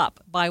down, up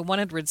by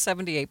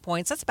 178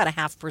 points. That's about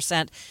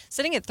 0.5%,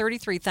 sitting at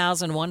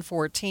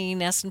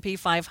 33,114. S&P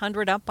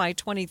 500 up by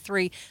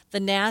 23. The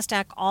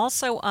NASDAQ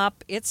also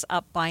up. It's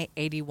up by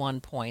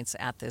 81 points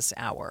at this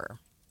hour.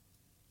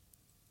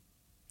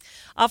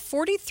 A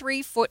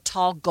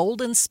 43-foot-tall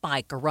golden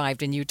spike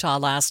arrived in Utah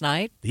last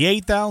night. The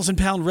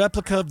 8,000-pound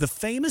replica of the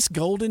famous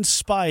golden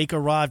spike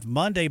arrived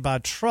Monday by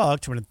truck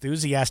to an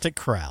enthusiastic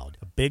crowd.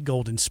 A big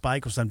golden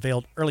spike was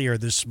unveiled earlier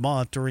this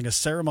month during a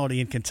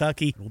ceremony in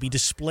Kentucky. It will be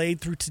displayed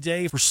through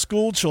today for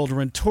school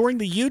children touring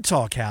the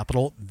Utah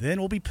Capitol. Then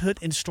will be put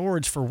in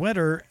storage for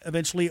winter.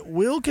 Eventually, it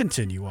will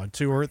continue on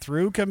tour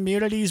through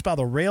communities by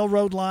the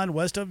railroad line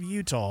west of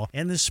Utah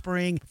in the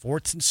spring before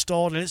it's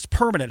installed in its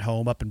permanent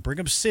home up in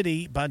Brigham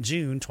City by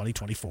June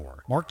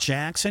 2024. Mark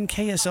Jackson,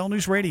 KSL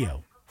News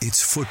Radio.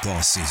 It's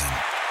football season,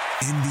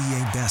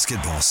 NBA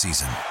basketball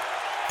season,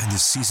 and a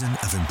season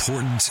of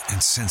important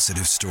and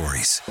sensitive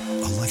stories.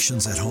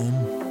 Elections at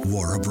home,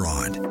 war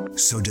abroad.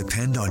 So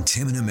depend on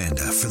Tim and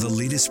Amanda for the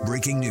latest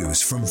breaking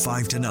news from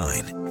 5 to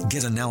 9.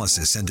 Get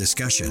analysis and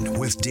discussion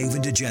with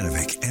David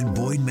Dejanovic and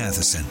Boyd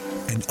Matheson.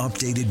 And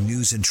updated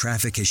news and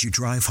traffic as you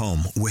drive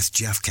home with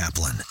Jeff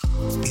Kaplan.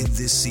 In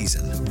this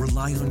season,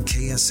 rely on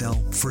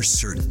KSL for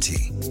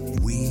certainty.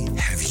 We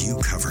have you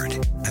covered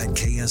at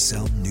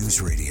KSL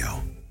News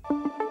Radio.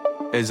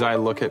 As I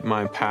look at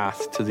my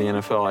path to the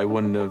NFL, I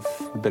wouldn't have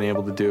been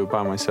able to do it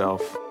by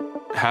myself.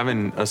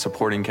 Having a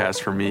supporting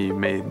cast for me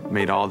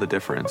made all the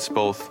difference,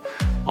 both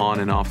on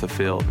and off the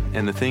field.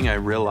 And the thing I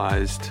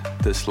realized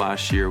this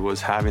last year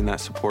was having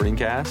that supporting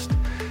cast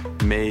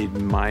made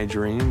my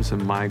dreams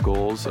and my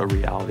goals a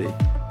reality.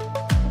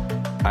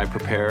 I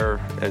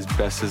prepare as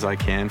best as I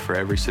can for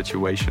every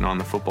situation on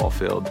the football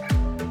field.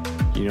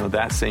 You know,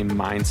 that same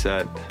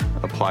mindset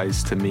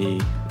applies to me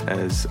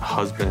as a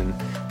husband,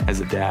 as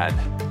a dad.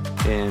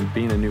 And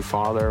being a new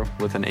father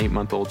with an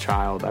 8-month-old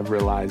child, I've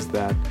realized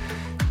that,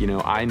 you know,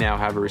 I now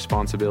have a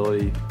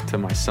responsibility to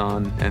my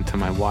son and to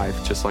my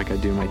wife, just like I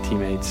do my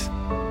teammates.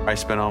 I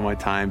spend all my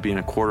time being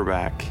a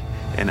quarterback,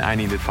 and I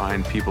need to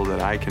find people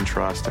that I can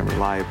trust and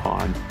rely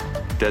upon.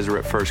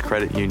 Deseret First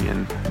Credit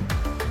Union,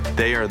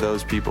 they are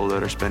those people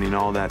that are spending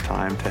all that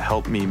time to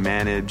help me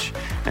manage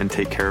and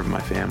take care of my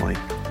family.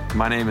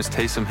 My name is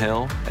Taysom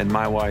Hill, and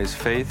my why is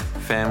faith,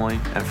 family,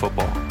 and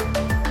football.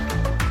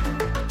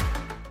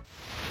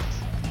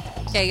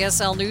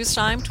 KSL News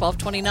Time,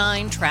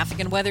 1229. Traffic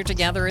and weather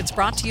together. It's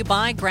brought to you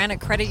by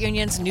Granite Credit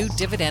Union's new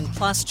Dividend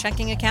Plus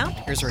checking account.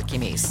 Here's Ricky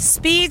Meese.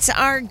 Speeds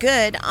are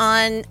good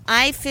on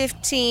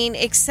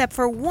I-15, except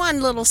for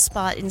one little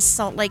spot in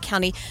Salt Lake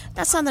County.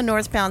 That's on the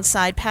northbound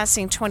side,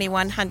 passing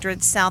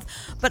 2100 south.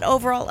 But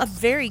overall, a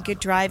very good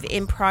drive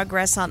in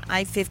progress on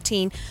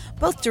I-15,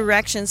 both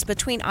directions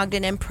between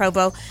Ogden and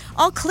Provo.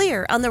 All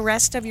clear on the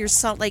rest of your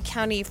Salt Lake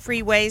County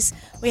freeways.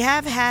 We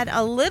have had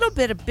a little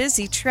bit of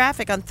busy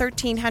traffic on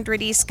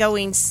 1300 East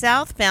going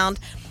southbound,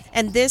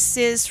 and this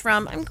is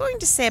from, I'm going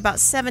to say, about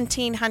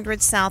 1700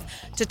 south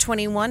to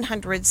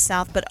 2100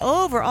 south, but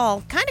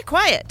overall kind of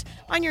quiet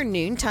on your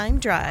noontime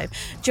drive.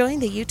 Join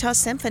the Utah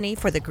Symphony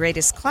for the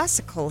greatest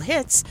classical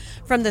hits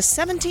from the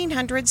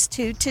 1700s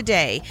to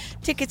today.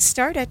 Tickets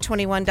start at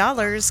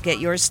 $21. Get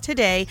yours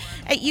today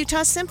at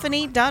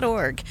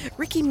utahsymphony.org.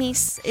 Ricky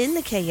Meese in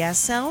the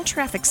KSL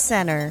Traffic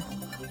Center.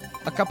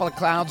 A couple of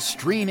clouds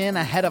stream in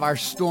ahead of our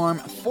storm.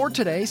 For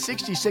today,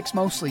 66,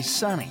 mostly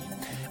sunny.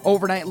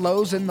 Overnight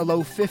lows in the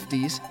low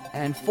 50s.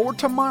 And for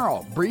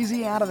tomorrow,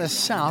 breezy out of the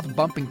south,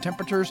 bumping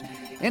temperatures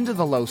into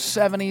the low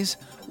 70s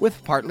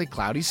with partly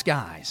cloudy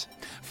skies.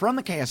 From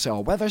the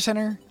KSL Weather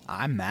Center,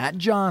 I'm Matt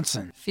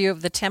Johnson. Few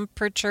of the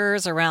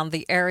temperatures around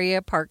the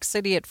area. Park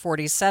City at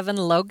 47,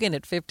 Logan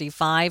at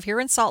 55. Here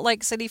in Salt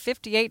Lake City,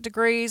 58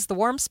 degrees. The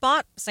warm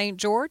spot, St.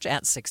 George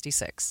at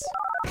 66.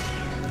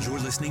 You're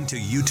listening to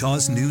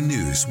Utah's New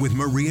News with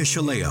Maria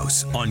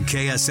Chaleos on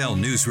KSL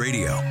News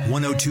Radio,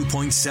 102.7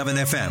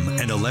 FM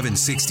and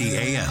 1160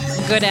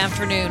 AM. Good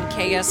afternoon.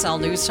 KSL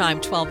News Time,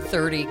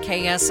 1230.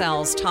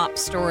 KSL's top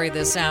story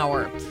this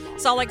hour.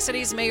 Salt Lake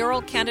City's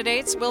mayoral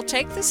candidates will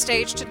take the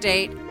stage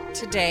today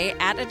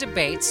at a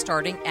debate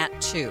starting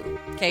at 2.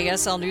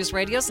 KSL News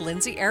Radio's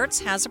Lindsay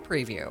Ertz has a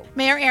preview.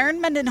 Mayor Erin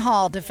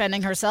Mendenhall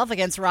defending herself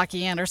against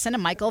Rocky Anderson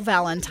and Michael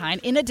Valentine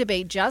in a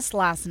debate just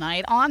last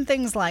night on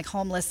things like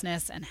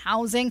homelessness and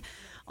housing.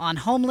 On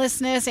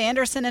homelessness,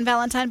 Anderson and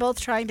Valentine both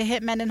trying to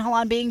hit Mendenhall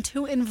on being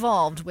too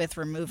involved with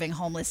removing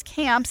homeless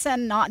camps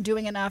and not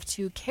doing enough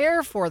to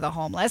care for the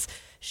homeless.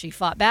 She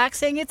fought back,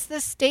 saying it's the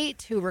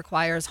state who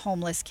requires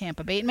homeless camp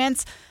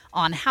abatements.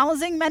 On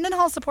housing,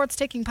 Mendenhall supports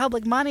taking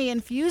public money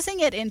and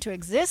fusing it into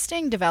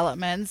existing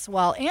developments,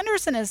 while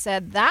Anderson has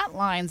said that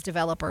lines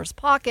developers'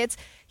 pockets.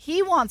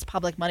 He wants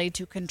public money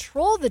to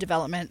control the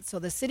development so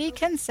the city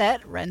can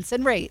set rents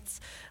and rates.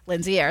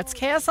 Lindsay Ertz,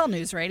 KSL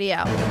News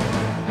Radio.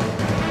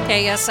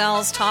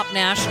 KSL's top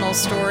national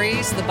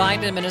stories. The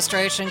Biden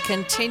administration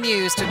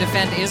continues to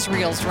defend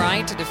Israel's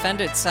right to defend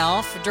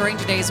itself. During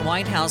today's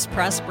White House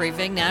press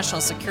briefing,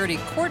 National Security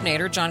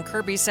Coordinator John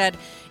Kirby said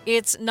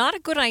it's not a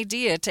good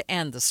idea to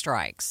end the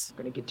strikes.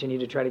 We're going to continue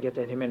to try to get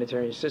that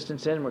humanitarian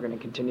assistance in. We're going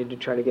to continue to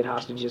try to get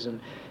hostages and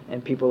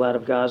people out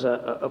of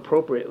Gaza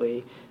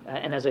appropriately.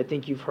 And as I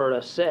think you've heard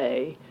us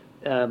say,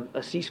 a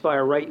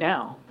ceasefire right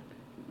now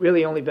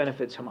really only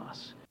benefits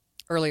Hamas.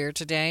 Earlier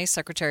today,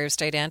 Secretary of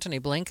State Antony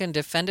Blinken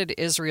defended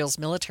Israel's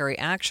military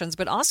actions,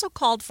 but also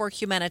called for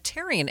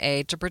humanitarian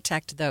aid to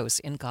protect those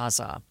in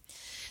Gaza.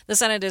 The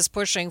Senate is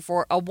pushing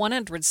for a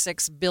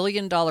 $106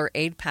 billion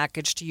aid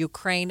package to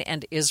Ukraine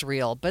and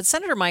Israel, but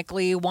Senator Mike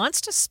Lee wants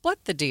to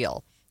split the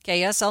deal.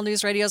 KSL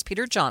News Radio's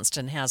Peter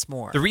Johnston has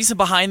more. The reason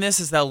behind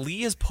this is that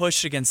Lee has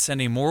pushed against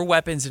sending more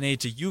weapons and aid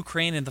to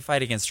Ukraine in the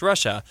fight against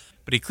Russia,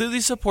 but he clearly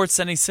supports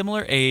sending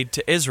similar aid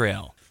to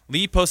Israel.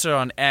 Lee posted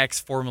on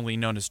X, formerly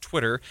known as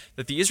Twitter,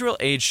 that the Israel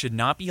aid should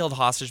not be held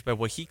hostage by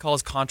what he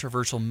calls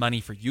controversial money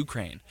for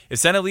Ukraine. If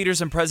Senate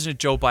leaders and President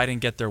Joe Biden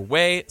get their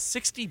way,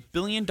 $60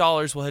 billion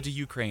will head to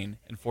Ukraine,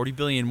 and $40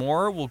 billion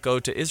more will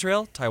go to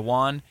Israel,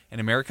 Taiwan, and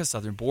America's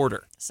southern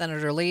border.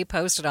 Senator Lee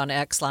posted on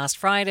X last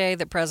Friday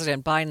that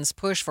President Biden's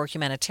push for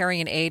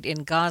humanitarian aid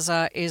in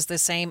Gaza is the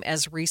same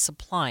as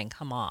resupplying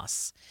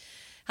Hamas.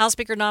 House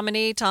Speaker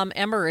nominee Tom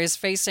Emmer is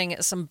facing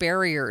some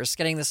barriers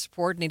getting the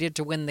support needed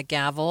to win the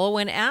gavel.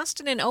 When asked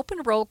in an open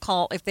roll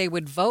call if they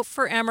would vote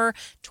for Emmer,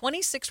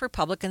 26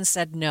 Republicans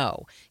said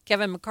no.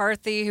 Kevin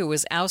McCarthy, who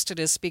was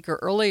ousted as Speaker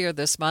earlier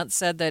this month,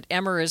 said that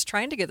Emmer is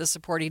trying to get the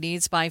support he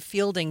needs by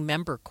fielding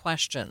member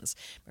questions.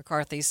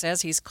 McCarthy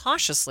says he's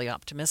cautiously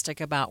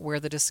optimistic about where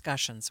the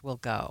discussions will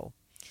go.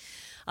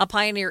 A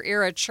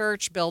Pioneer-era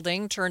church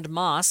building turned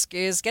mosque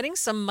is getting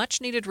some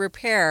much-needed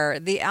repair.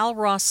 The Al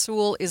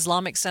Rasul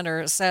Islamic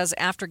Center says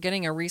after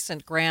getting a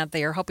recent grant,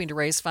 they are hoping to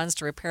raise funds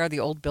to repair the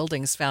old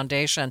building's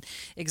foundation.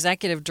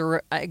 Executive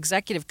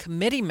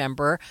committee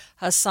member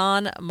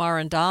Hassan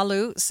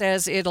Marandalu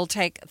says it'll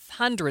take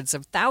hundreds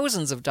of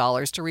thousands of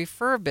dollars to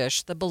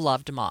refurbish the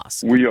beloved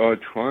mosque. We are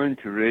trying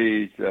to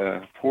raise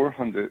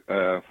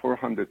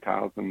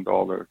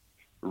 $400,000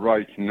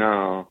 right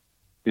now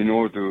in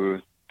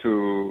order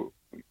to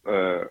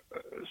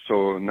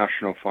so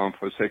National Fund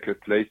for Sacred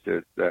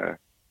Places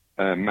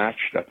match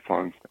that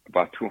fund,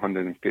 about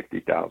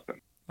 $250,000.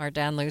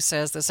 Marandalu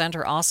says the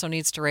center also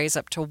needs to raise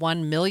up to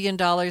 $1 million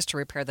to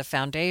repair the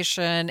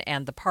foundation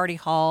and the party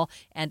hall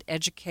and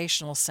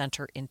educational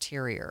center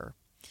interior.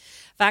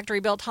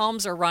 Factory-built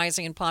homes are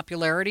rising in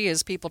popularity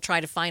as people try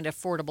to find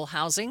affordable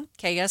housing.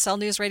 KSL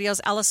News Radio's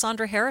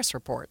Alessandra Harris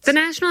reports. The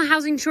national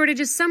housing shortage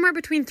is somewhere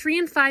between 3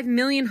 and 5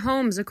 million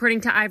homes,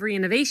 according to Ivory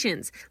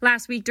Innovations.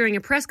 Last week during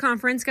a press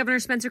conference, Governor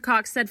Spencer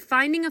Cox said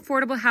finding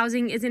affordable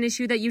housing is an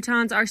issue that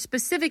Utahns are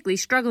specifically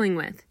struggling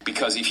with.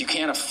 Because if you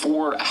can't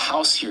afford a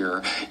house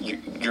here,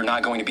 you're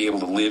not going to be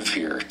able to live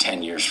here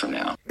 10 years from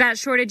now. That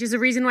shortage is a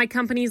reason why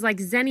companies like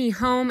Zenny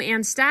Home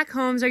and Stack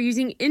Homes are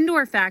using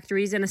indoor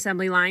factories and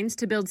assembly lines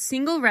to build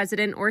single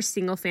resident or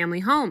single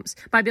family homes.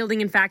 By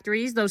building in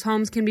factories, those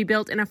homes can be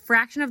built in a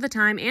fraction of the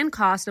time and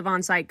cost of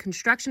on-site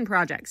construction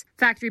projects.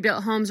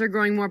 Factory-built homes are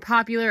growing more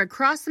popular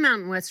across the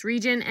Mountain West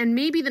region and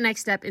may be the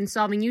next step in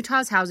solving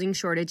Utah's housing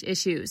shortage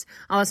issues.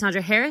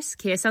 Alessandra Harris,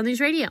 KSL News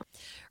Radio.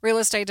 Real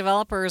estate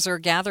developers are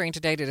gathering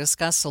today to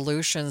discuss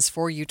solutions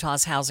for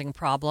Utah's housing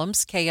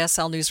problems.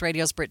 KSL News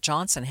Radio's Britt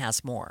Johnson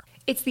has more.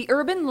 It's the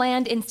Urban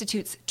Land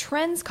Institute's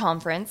Trends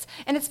Conference,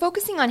 and it's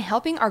focusing on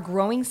helping our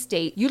growing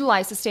state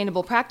utilize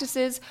sustainable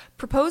practices,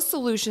 propose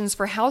solutions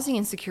for housing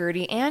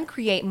insecurity, and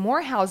create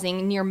more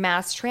housing near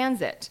mass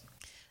transit.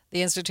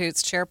 The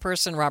Institute's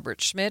chairperson,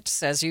 Robert Schmidt,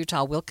 says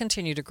Utah will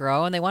continue to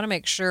grow, and they want to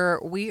make sure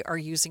we are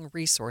using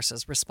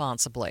resources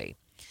responsibly.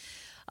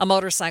 A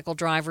motorcycle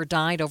driver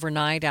died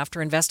overnight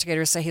after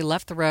investigators say he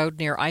left the road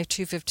near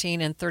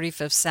I-215 and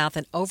 35th South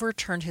and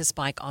overturned his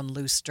bike on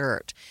loose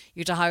dirt.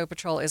 Utah Highway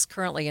Patrol is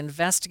currently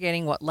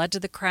investigating what led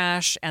to the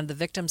crash, and the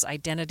victim's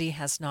identity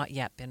has not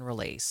yet been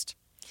released.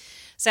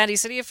 Sandy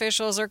City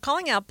officials are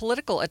calling out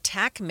political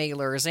attack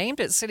mailers aimed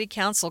at City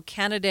Council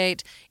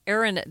candidate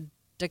Aaron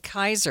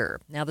DeKaiser.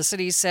 Now, the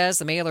city says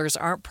the mailers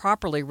aren't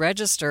properly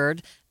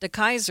registered.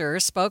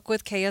 DeKaiser spoke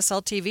with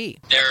KSL TV.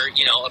 They're,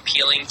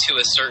 appealing to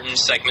a certain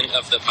segment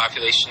of the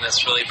population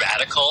that's really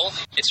radical.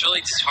 It's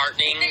really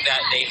disheartening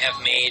that they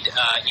have made,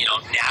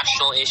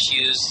 national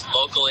issues,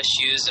 local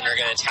issues, and are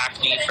going to attack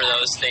me for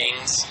those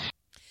things.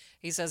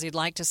 He says he'd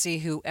like to see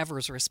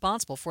whoever's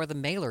responsible for the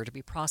mailer to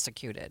be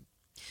prosecuted.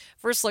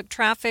 First look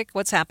traffic.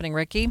 What's happening,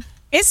 Ricky?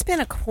 It's been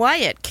a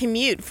quiet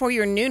commute for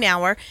your noon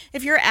hour.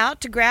 If you're out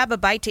to grab a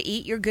bite to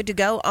eat, you're good to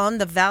go on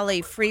the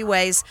Valley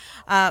freeways.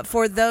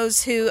 For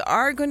those who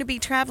are going to be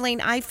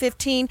traveling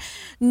I-15,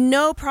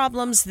 no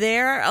problems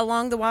there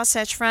along the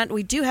Wasatch Front.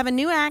 We do have a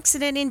new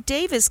accident in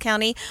Davis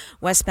County,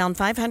 westbound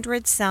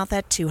 500 south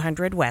at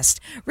 200 west.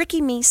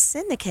 Ricky Meese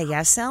in the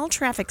KSL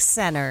Traffic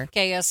Center.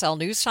 KSL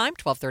News Time,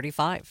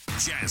 12:35.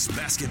 Jazz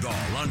basketball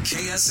on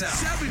KSL.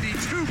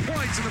 72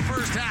 points in the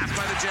first half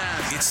by the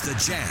Jazz. It's the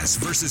Jazz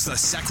versus the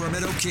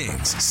Sacramento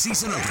Kings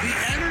season opener.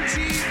 The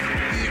energy,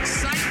 the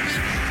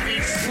excitement,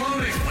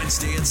 exploding.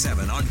 Wednesday at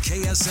 7 on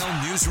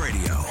KSL News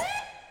Radio.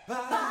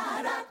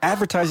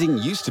 Advertising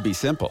used to be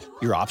simple.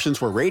 Your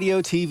options were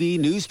radio, TV,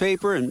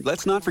 newspaper, and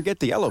let's not forget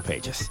the yellow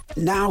pages.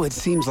 Now it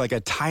seems like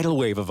a tidal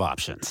wave of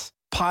options.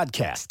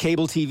 Podcast,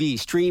 cable TV,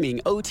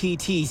 streaming,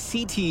 OTT,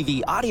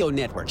 CTV, audio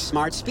networks,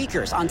 smart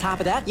speakers. On top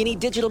of that, you need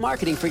digital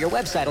marketing for your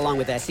website along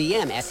with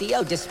SEM,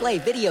 SEO, display,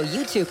 video,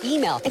 YouTube,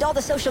 email, and all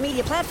the social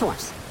media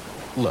platforms.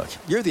 Look,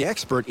 you're the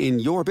expert in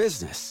your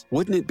business.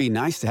 Wouldn't it be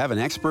nice to have an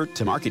expert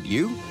to market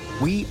you?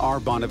 We are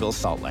Bonneville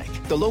Salt Lake,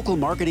 the local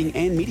marketing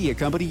and media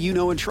company you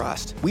know and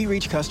trust. We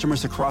reach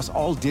customers across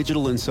all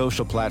digital and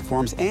social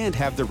platforms and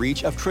have the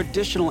reach of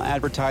traditional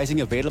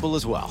advertising available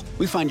as well.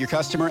 We find your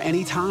customer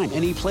anytime,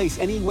 any place,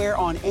 anywhere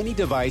on any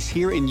device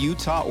here in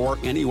Utah or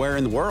anywhere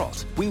in the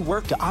world. We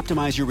work to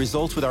optimize your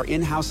results with our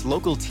in-house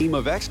local team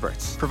of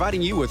experts,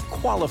 providing you with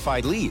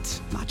qualified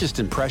leads, not just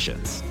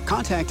impressions.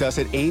 Contact us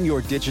at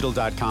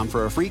aimyourdigital.com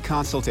for a free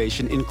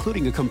consultation,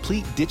 including a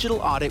complete digital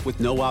audit with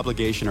no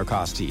obligation or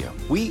cost to you.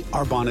 We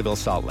are Bonneville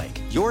Salt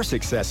Lake. Your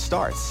success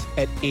starts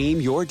at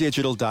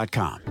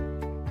aimyourdigital.com.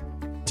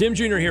 Tim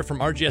Jr. here from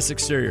RGS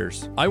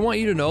Exteriors. I want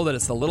you to know that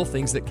it's the little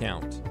things that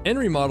count.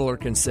 Any remodeler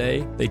can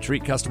say they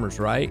treat customers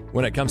right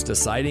when it comes to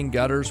siding,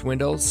 gutters,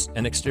 windows,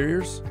 and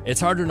exteriors. It's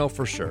hard to know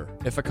for sure.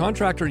 If a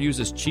contractor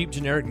uses cheap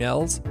generic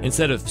nails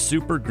instead of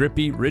super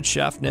grippy ridge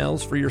shaft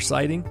nails for your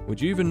siding, would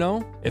you even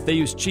know? If they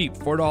use cheap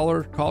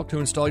 $4 caulk to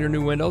install your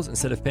new windows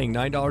instead of paying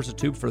 $9 a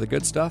tube for the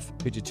good stuff,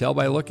 could you tell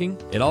by looking?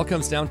 It all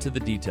comes down to the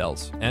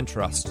details and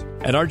trust.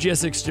 At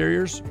RGS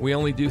Exteriors, we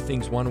only do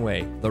things one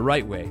way, the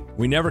right way.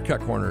 We never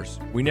cut corners.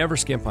 We never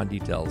skimp on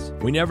details.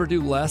 We never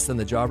do less than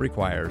the job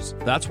requires.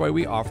 That's why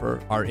we offer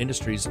our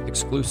industry's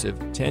exclusive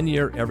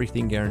 10-year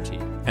everything guarantee.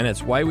 And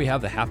it's why we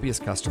have the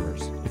happiest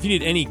customers. If you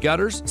need any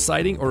gutters,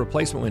 siding, or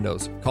replacement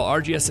windows, call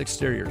RGS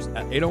Exteriors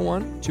at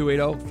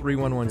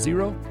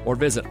 801-280-3110 or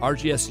visit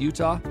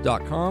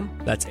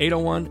rgsutah.com. That's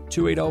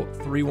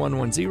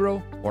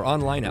 801-280-3110 or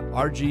online at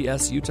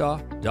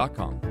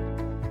rgsutah.com.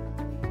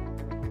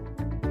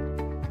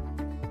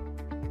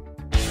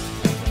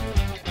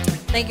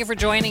 Thank you for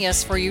joining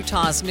us for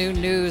Utah's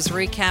Noon News,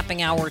 recapping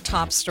our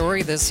top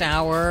story this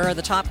hour.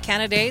 The top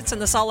candidates in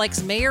the Salt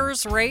Lake's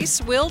mayor's race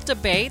will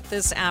debate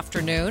this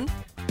afternoon.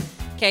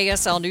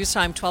 KSL News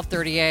Time,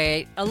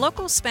 12:38. A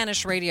local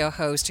Spanish radio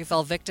host who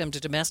fell victim to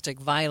domestic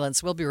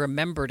violence will be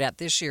remembered at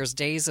this year's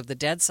Days of the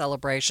Dead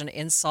celebration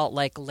in Salt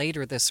Lake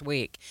later this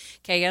week.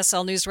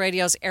 KSL News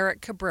Radio's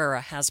Eric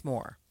Cabrera has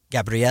more.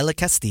 Gabriela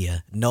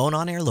Castilla, known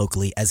on air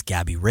locally as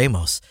Gabby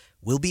Ramos,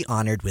 will be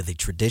honored with a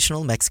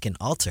traditional Mexican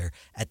altar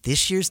at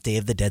this year's Day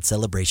of the Dead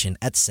celebration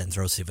at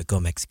Centro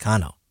Civico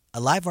Mexicano. A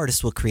live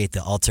artist will create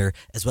the altar,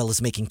 as well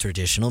as making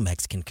traditional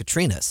Mexican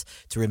Catrinas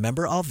to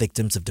remember all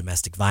victims of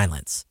domestic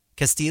violence.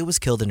 Castilla was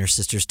killed in her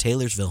sister's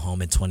Taylorsville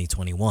home in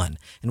 2021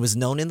 and was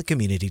known in the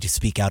community to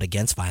speak out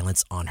against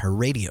violence on her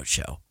radio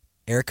show.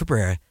 Eric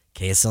Cabrera,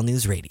 KSL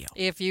News Radio.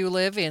 If you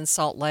live in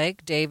Salt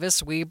Lake,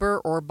 Davis,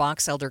 Weber, or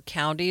Box Elder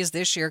counties,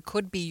 this year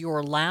could be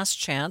your last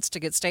chance to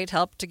get state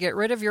help to get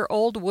rid of your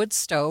old wood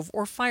stove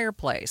or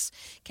fireplace.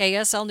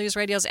 KSL News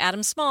Radio's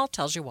Adam Small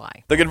tells you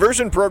why. The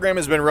conversion program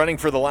has been running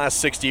for the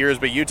last 60 years,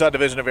 but Utah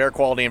Division of Air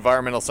Quality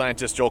environmental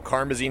scientist Joel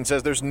Karmazine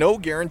says there's no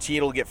guarantee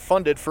it'll get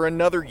funded for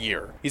another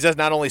year. He says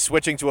not only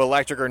switching to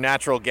electric or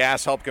natural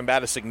gas help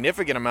combat a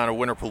significant amount of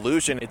winter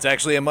pollution, it's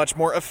actually a much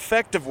more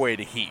effective way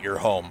to heat your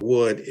home.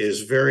 Wood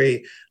is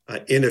very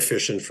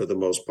inefficient for the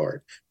most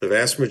part. The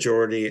vast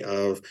majority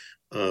of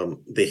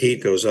the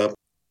heat goes up.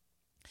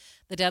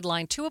 The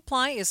deadline to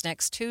apply is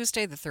next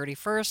Tuesday, the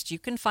 31st. You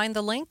can find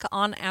the link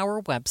on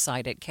our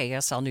website at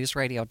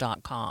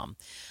kslnewsradio.com.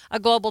 A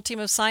global team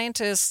of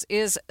scientists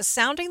is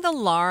sounding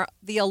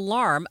the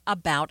alarm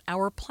about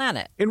our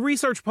planet. In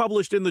research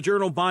published in the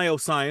journal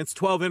Bioscience,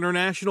 12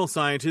 international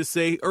scientists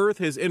say Earth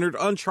has entered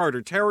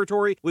uncharted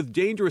territory with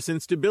dangerous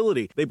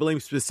instability. They blame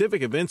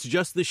specific events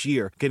just this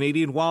year.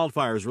 Canadian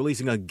wildfires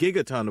releasing a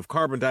gigaton of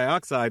carbon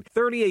dioxide,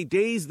 38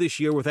 days this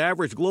year with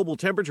average global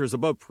temperatures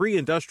above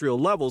pre-industrial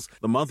levels.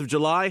 The month of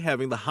July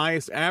having the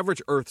highest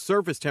average Earth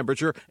surface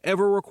temperature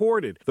ever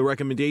recorded. The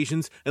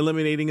recommendations: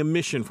 eliminating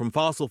emission from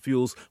fossil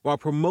fuels while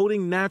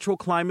promoting natural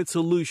climate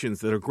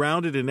solutions that are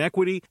grounded in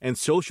equity and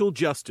social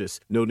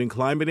justice, noting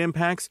climate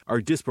impacts are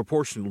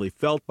disproportionately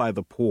felt by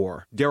the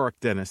poor. Derek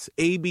Dennis,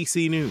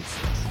 ABC News.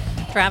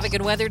 Traffic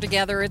and weather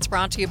together. It's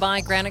brought to you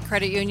by Granite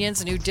Credit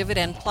Union's new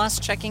Dividend Plus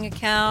checking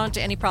account.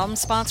 Any problem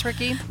spots,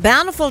 Ricky?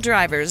 Bountiful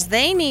drivers,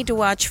 they need to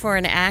watch for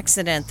an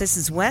accident. This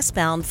is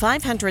westbound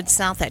 500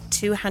 south at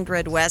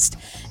 200 west.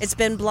 It's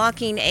been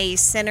blocking a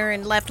center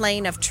and left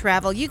lane of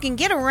travel. You can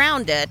get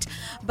around it,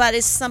 but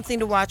it's something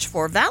to watch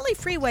for. Valley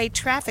Freeway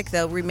traffic,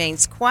 though,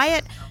 remains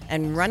quiet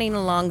and running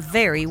along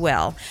very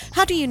well.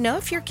 How do you know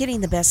if you're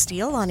getting the best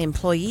deal on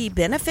employee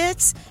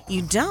benefits?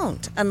 You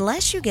don't,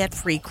 unless you get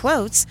free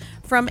quotes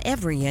from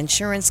every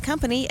insurance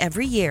company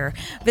every year.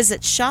 Visit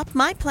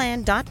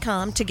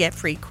shopmyplan.com to get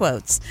free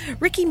quotes.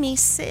 Ricky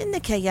Meese in the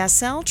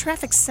KSL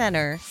Traffic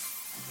Center.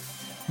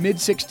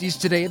 Mid-60s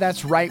today,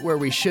 that's right where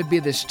we should be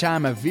this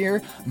time of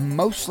year.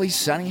 Mostly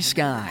sunny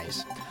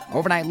skies.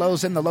 Overnight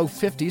lows in the low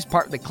 50s,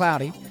 partly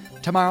cloudy.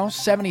 Tomorrow,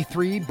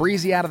 73,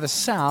 breezy out of the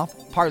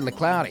south, partly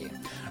cloudy.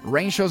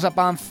 Rain shows up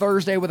on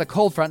Thursday with a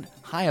cold front,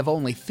 high of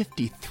only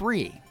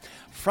 53.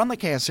 From the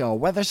KSL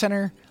Weather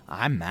Center,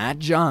 I'm Matt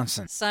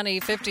Johnson. Sunny,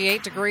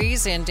 58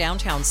 degrees in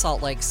downtown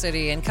Salt Lake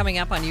City. And coming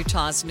up on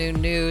Utah's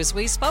Noon News,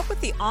 we spoke with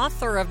the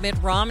author of Mitt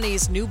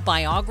Romney's new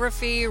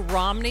biography,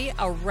 Romney,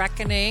 A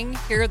Reckoning.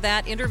 Hear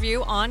that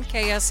interview on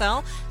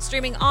KSL,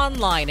 streaming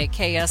online at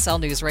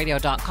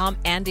kslnewsradio.com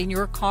and in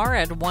your car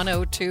at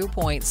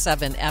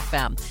 102.7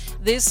 FM.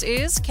 This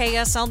is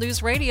KSL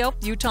News Radio,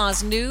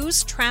 Utah's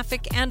news,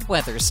 traffic, and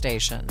weather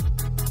station.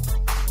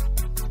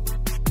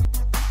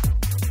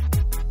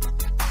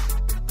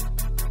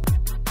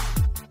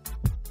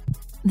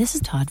 This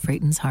is Todd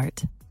Frayton's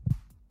heart.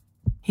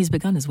 He's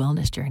begun his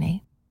wellness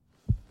journey.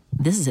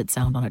 This is its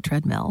sound on a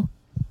treadmill,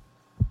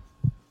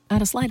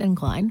 at a slight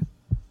incline,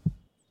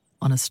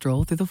 on a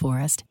stroll through the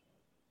forest.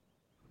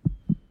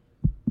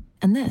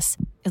 And this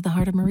is the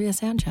heart of Maria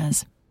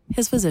Sanchez,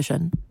 his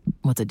physician.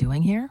 What's it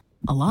doing here?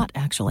 A lot,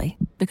 actually,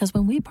 because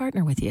when we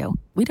partner with you,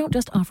 we don't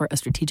just offer a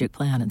strategic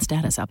plan and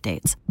status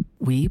updates.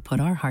 We put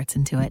our hearts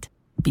into it,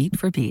 beat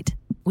for beat.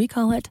 We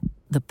call it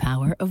the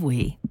power of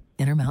we,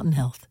 Intermountain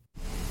Health.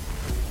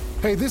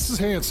 Hey, this is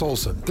Hans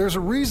Olsen. There's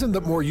a reason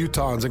that more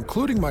Utahns,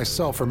 including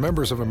myself, are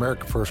members of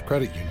America First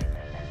Credit Union.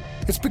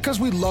 It's because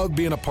we love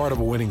being a part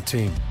of a winning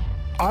team.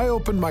 I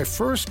opened my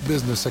first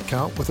business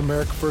account with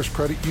America First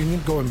Credit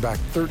Union going back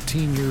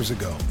 13 years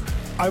ago.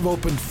 I've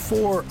opened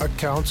 4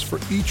 accounts for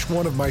each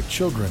one of my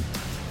children.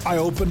 I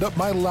opened up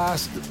my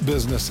last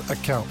business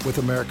account with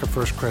America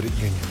First Credit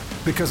Union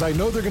because I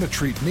know they're going to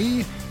treat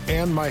me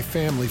and my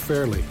family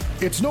fairly.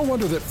 It's no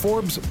wonder that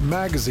Forbes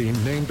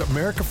magazine named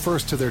America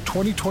First to their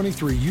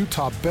 2023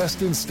 Utah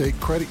Best in State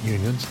Credit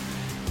Unions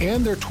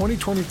and their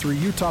 2023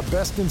 Utah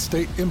Best in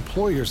State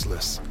Employers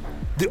list.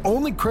 The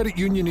only credit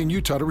union in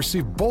Utah to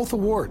receive both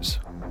awards.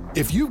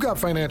 If you've got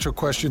financial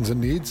questions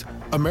and needs,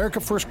 America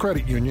First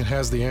Credit Union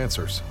has the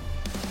answers.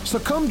 So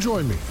come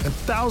join me and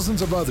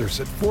thousands of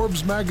others at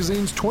Forbes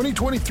magazine's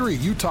 2023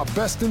 Utah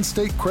Best in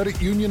State Credit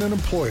Union and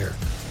Employer.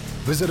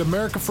 Visit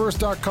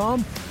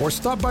AmericaFirst.com or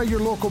stop by your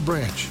local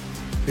branch.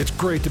 It's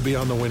great to be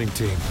on the winning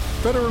team.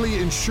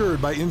 Federally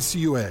insured by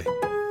NCUA.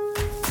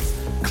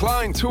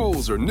 Klein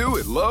Tools are new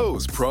at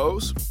Lowe's,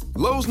 pros.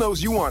 Lowe's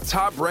knows you want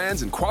top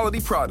brands and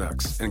quality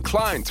products, and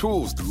Klein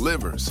Tools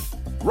delivers.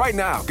 Right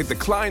now, get the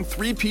Klein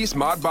 3-piece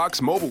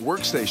ModBox mobile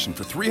workstation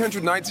for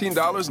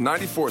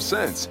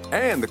 $319.94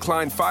 and the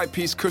Klein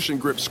 5-piece cushion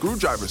grip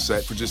screwdriver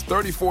set for just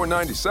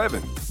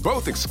 $34.97,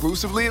 both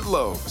exclusively at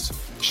Lowe's.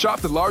 Shop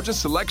the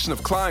largest selection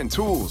of Klein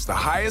tools, the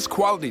highest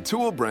quality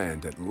tool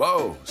brand at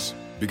Lowe's.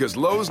 Because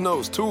Lowe's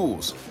knows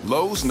tools,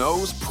 Lowe's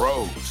knows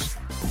pros.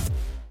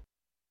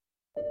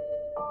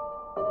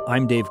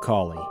 I'm Dave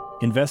Cawley,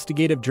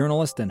 investigative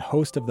journalist and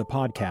host of the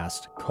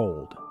podcast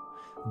Cold.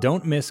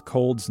 Don't miss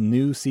Cold's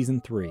new Season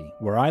 3,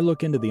 where I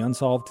look into the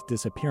unsolved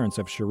disappearance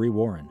of Cherie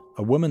Warren,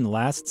 a woman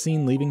last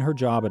seen leaving her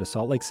job at a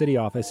Salt Lake City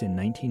office in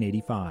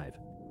 1985.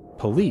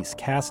 Police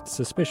cast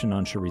suspicion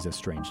on Cherie's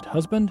estranged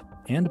husband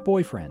and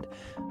boyfriend,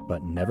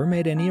 but never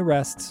made any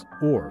arrests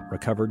or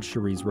recovered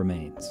Cherie's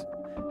remains.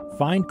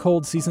 Find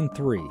Cold Season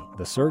 3,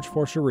 The Search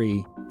for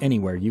Cherie,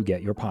 anywhere you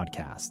get your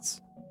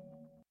podcasts.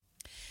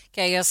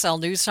 KSL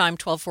News Time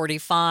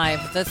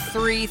 1245. The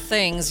three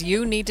things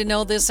you need to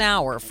know this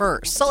hour.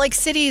 First, Salt Lake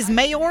City's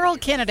mayoral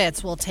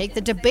candidates will take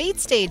the debate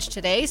stage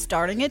today,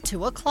 starting at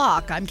 2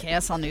 o'clock. I'm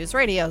KSL News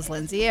Radio's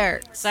Lindsay Eyre.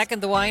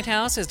 Second, the White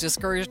House has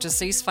discouraged a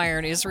ceasefire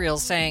in Israel,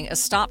 saying a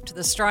stop to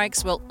the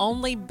strikes will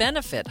only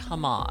benefit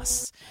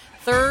Hamas.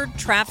 Third,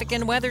 traffic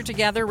and weather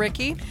together.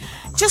 Ricky?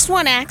 Just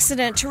one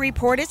accident to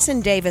report. It's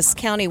in Davis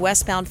County,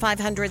 westbound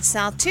 500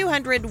 south,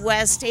 200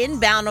 west in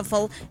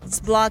Bountiful. It's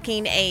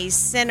blocking a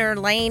center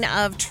lane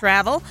of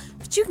travel,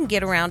 but you can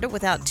get around it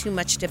without too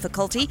much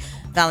difficulty.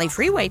 Valley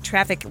Freeway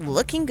traffic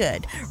looking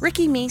good.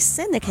 Ricky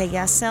Meese in the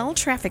KSL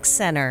Traffic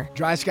Center.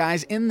 Dry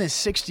skies in the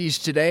 60s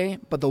today,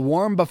 but the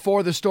warm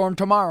before the storm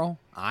tomorrow.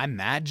 I'm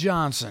Matt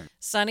Johnson.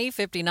 Sunny,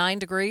 59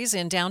 degrees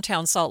in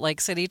downtown Salt Lake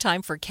City.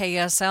 Time for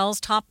KSL's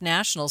top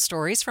national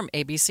stories from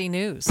ABC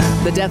News.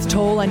 The death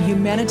toll and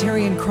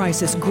humanitarian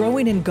crisis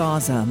growing in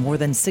Gaza. More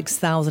than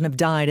 6,000 have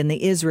died in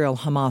the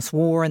Israel-Hamas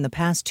war in the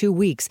past 2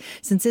 weeks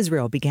since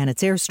Israel began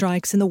its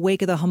airstrikes in the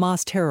wake of the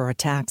Hamas terror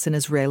attacks in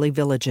Israeli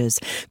villages.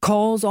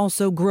 Calls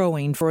also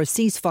growing for a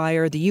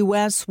ceasefire, the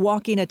U.S.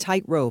 walking a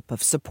tightrope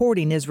of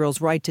supporting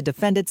Israel's right to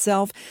defend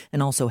itself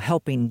and also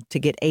helping to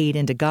get aid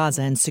into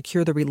Gaza and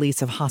secure the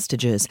release of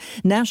hostages.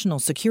 National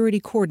Security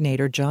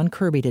Coordinator John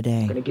Kirby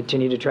today. We're going to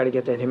continue to try to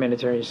get that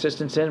humanitarian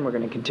assistance in. We're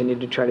going to continue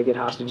to try to get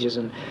hostages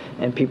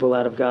and people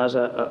out of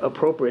Gaza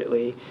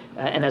appropriately.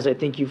 And as I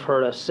think you've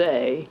heard us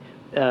say,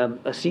 a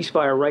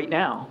ceasefire right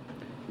now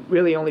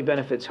really only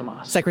benefits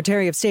Hamas.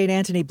 Secretary of State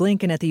Antony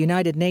Blinken at the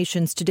United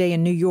Nations today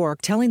in New York,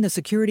 telling the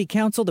Security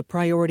Council the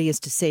priority is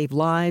to save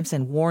lives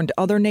and warned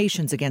other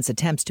nations against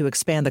attempts to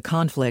expand the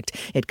conflict.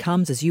 It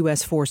comes as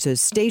U.S. forces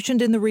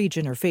stationed in the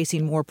region are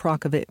facing more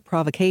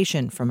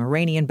provocation from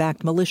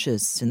Iranian-backed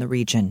militias in the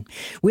region.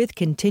 With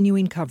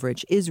continuing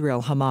coverage,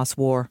 Israel-Hamas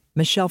war.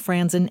 Michelle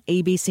Franzen,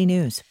 ABC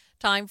News.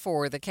 Time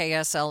for the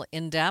KSL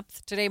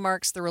In-Depth. Today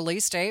marks the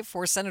release date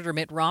for Senator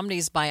Mitt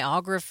Romney's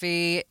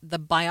biography. The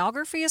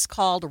biography is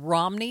called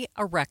Romney,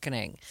 A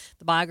Reckoning.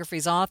 The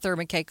biography's author,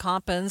 McKay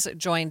Coppins,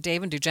 joined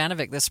David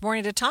Dujanovic this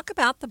morning to talk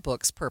about the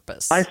book's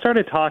purpose. I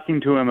started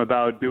talking to him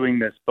about doing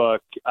this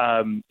book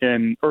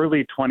in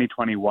early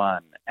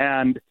 2021.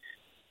 And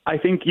I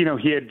think, he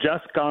had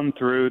just gone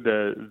through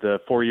the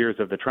 4 years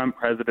of the Trump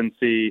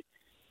presidency.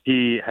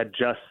 He had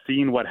just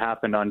seen what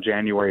happened on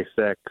January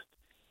 6th.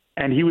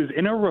 And he was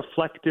in a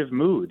reflective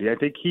mood. I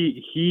think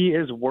he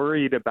is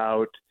worried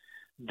about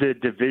the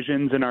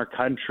divisions in our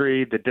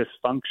country, the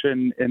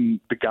dysfunction in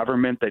the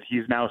government that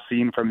he's now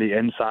seen from the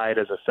inside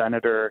as a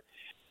senator,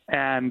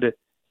 and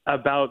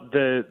about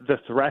the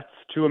threats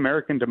to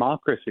American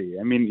democracy.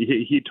 I mean,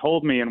 he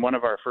told me in one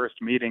of our first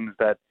meetings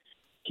that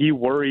he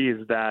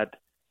worries that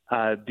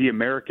the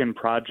American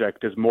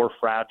project is more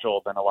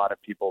fragile than a lot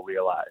of people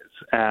realize,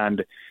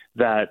 and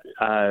that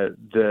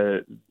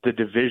the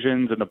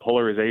divisions and the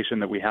polarization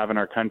that we have in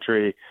our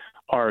country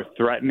are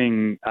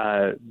threatening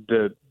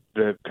the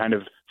kind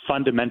of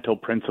fundamental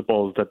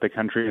principles that the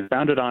country is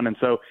founded on. And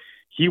so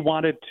he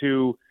wanted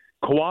to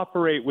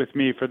cooperate with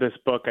me for this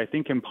book, I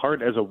think in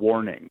part as a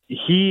warning.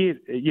 He,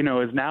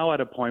 is now at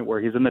a point where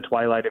he's in the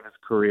twilight of his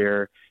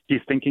career.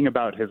 He's thinking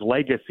about his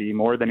legacy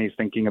more than he's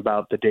thinking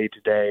about the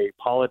day-to-day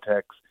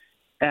politics.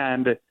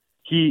 And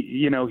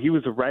he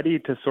was ready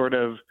to sort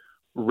of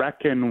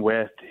reckon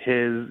with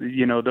his,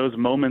 those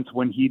moments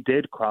when he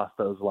did cross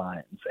those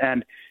lines.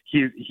 And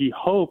he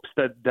hopes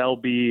that they'll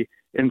be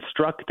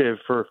instructive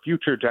for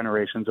future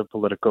generations of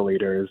political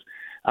leaders,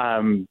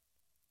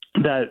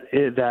 that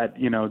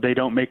they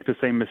don't make the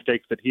same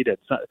mistakes that he did.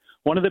 So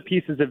one of the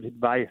pieces of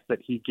advice that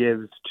he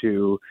gives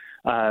to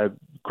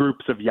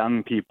groups of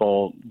young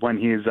people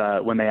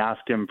when they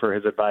ask him for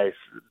his advice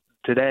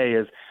today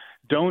is,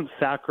 don't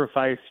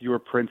sacrifice your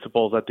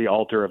principles at the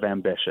altar of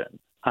ambition.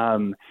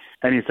 And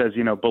he says,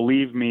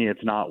 believe me,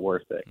 it's not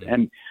worth it. Mm-hmm.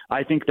 And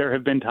I think there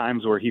have been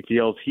times where he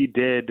feels he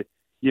did,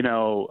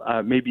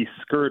 maybe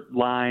skirt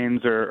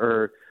lines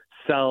or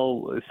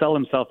sell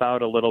himself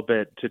out a little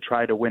bit to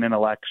try to win an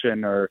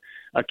election or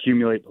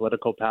accumulate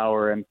political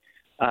power.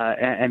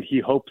 And he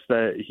hopes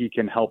that he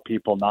can help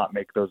people not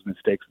make those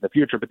mistakes in the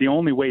future. But the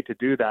only way to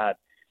do that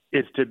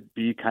is to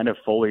be kind of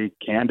fully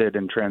candid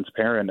and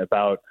transparent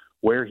about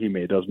where he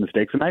made those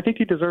mistakes. And I think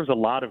he deserves a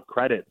lot of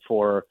credit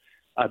for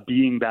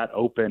being that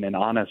open and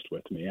honest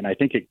with me. And I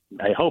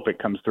hope it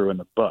comes through in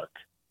the book.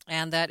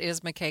 And that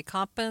is McKay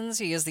Coppins.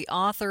 He is the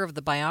author of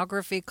the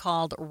biography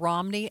called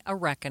Romney, A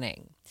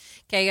Reckoning.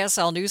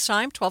 KSL News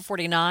Time,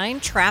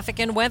 1249. Traffic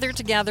and weather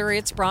together.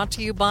 It's brought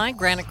to you by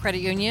Granite Credit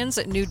Union's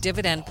new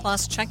Dividend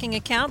Plus checking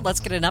account. Let's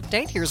get an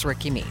update. Here's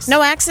Ricky Meese.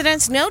 No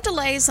accidents, no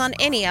delays on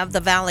any of the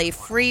Valley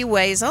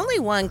freeways. Only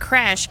one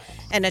crash,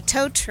 and a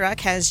tow truck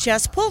has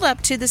just pulled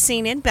up to the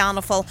scene in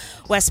Bountiful,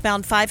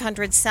 westbound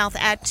 500 south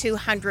at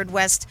 200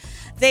 west.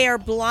 They are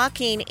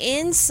blocking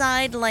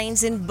inside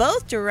lanes in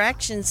both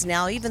directions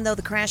now, even though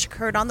the crash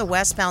occurred on the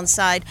westbound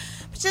side.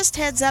 But just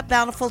heads up,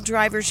 Bountiful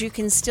drivers, you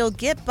can still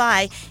get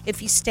by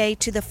if you stay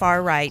to the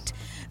far right.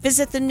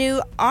 Visit the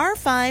new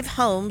R5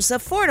 Homes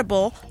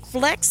affordable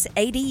Flex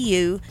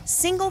ADU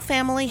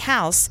single-family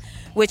house,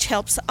 which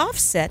helps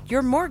offset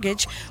your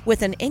mortgage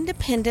with an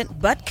independent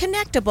but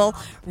connectable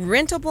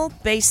rentable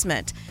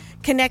basement.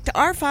 Connect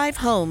R5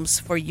 Homes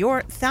for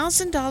your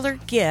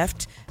 $1,000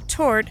 gift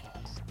toward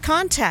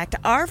Contact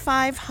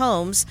R5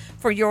 Homes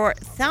for your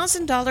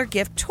 $1,000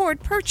 gift toward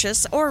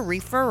purchase or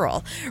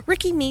referral.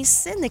 Ricky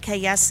Meese in the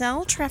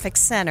KSL Traffic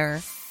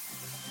Center.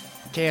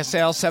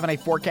 KSL 7-day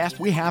forecast,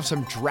 we have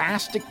some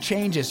drastic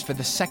changes for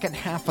the second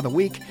half of the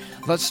week.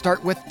 Let's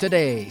start with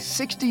today.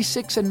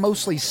 66 and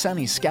mostly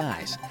sunny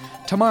skies.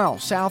 Tomorrow,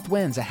 south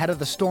winds ahead of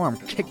the storm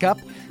kick up.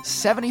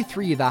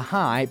 73 the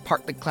high,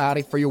 partly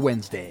cloudy for your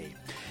Wednesday.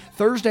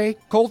 Thursday,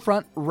 cold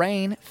front,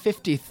 rain,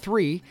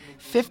 53.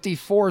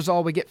 54 is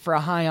all we get for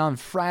a high on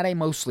Friday,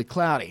 mostly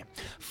cloudy.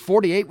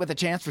 48 with a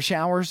chance for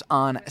showers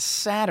on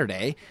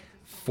Saturday.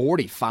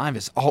 45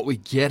 is all we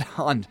get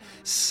on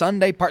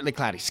Sunday, partly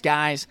cloudy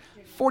skies.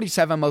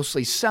 47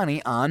 mostly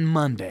sunny on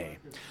Monday.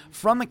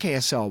 From the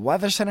KSL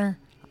Weather Center,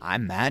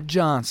 I'm Matt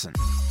Johnson.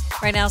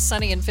 Right now,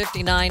 sunny and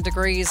 59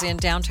 degrees in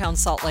downtown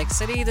Salt Lake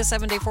City. The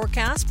 7-day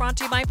forecast brought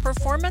to you by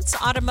Performance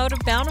Automotive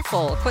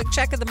Bountiful. A quick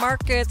check of the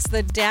markets.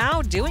 The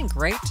Dow doing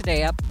great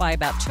today, up by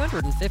about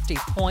 250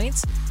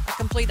 points. A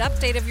complete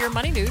update of your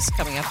money news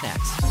coming up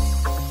next.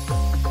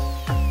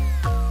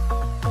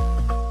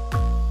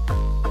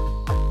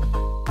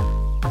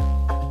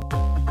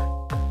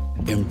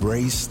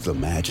 Embrace the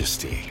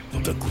majesty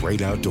of the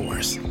great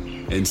outdoors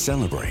and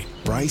celebrate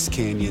Bryce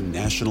Canyon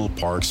National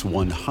Park's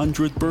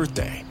 100th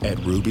birthday at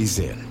Ruby's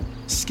Inn.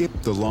 Skip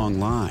the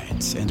long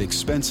lines and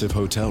expensive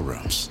hotel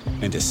rooms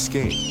and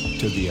escape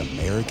to the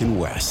American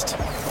West.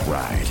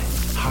 Ride,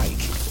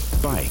 hike,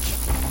 bike,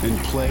 and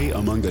play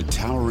among the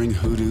towering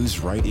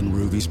hoodoos right in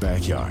Ruby's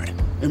backyard.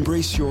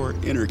 Embrace your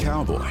inner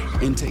cowboy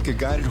and take a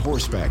guided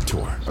horseback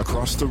tour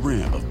across the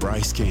rim of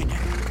Bryce Canyon.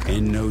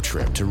 And no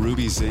trip to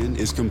Ruby's Inn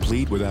is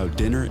complete without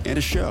dinner and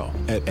a show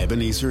at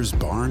Ebenezer's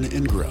Barn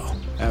and Grill.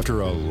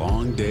 After a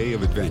long day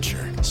of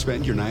adventure,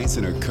 spend your nights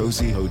in a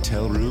cozy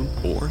hotel room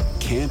or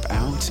camp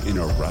out in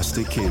a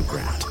rustic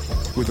campground.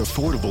 With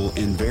affordable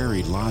and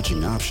varied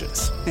lodging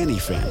options, any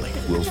family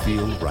will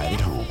feel right at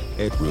home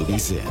at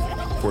Ruby's Inn.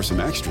 For some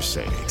extra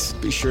savings,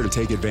 be sure to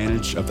take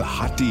advantage of the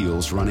hot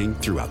deals running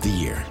throughout the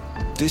year.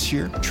 This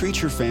year,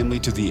 treat your family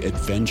to the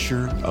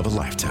adventure of a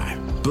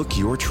lifetime. Book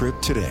your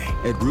trip today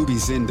at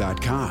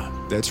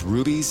ruby'sinn.com. That's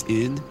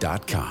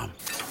ruby'sinn.com.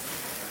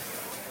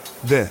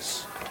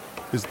 This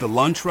is the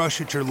lunch rush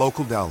at your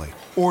local deli.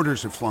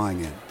 Orders are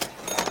flying in.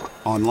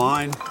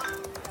 Online,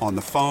 on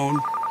the phone,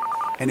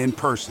 and in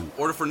person.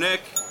 Order for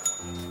Nick.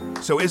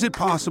 So is it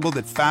possible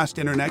that fast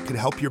internet could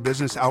help your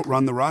business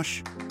outrun the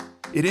rush?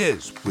 It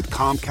is with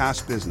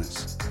Comcast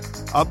Business.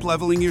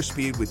 Up-leveling your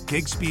speed with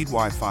gig speed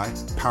Wi-Fi,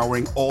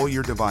 powering all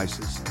your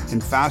devices,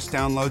 and fast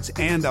downloads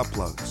and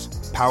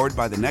uploads, powered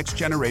by the next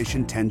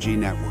generation 10G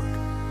network.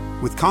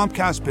 With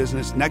Comcast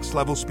Business,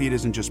 next-level speed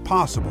isn't just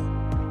possible,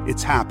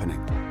 it's happening.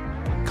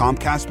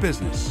 Comcast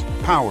Business,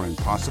 powering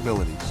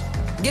possibilities.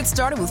 Get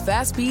started with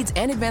fast speeds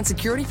and advanced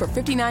security for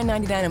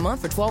 $59.99 a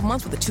month for 12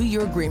 months with a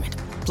 2-year agreement.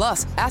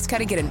 Plus, ask how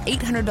to get an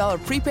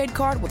 $800 prepaid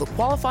card with a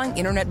qualifying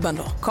internet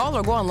bundle. Call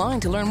or go online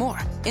to learn more.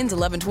 Ends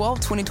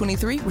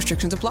 11/12/2023.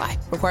 Restrictions apply.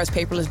 Requires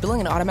paperless billing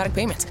and automatic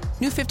payments.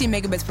 New 50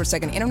 megabits per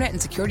second internet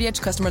and Security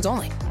Edge customers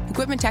only.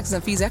 Equipment, taxes,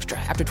 and fees extra.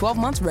 After 12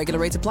 months, regular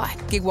rates apply.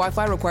 Gig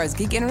Wi-Fi requires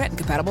gig internet and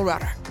compatible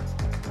router.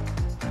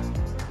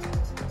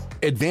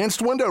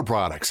 Advanced Window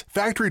Products.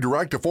 Factory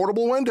direct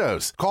affordable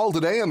windows. Call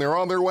today and they're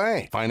on their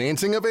way.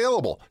 Financing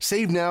available.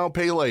 Save now,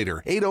 pay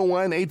later.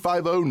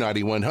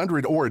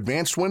 801-850-9100 or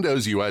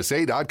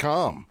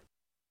advancedwindowsusa.com.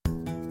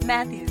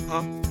 Matthew.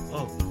 Huh?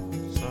 Oh,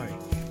 sorry.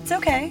 It's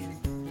okay.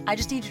 I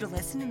just need you to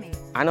listen to me.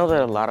 I know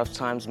that a lot of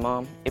times,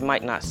 Mom, it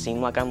might not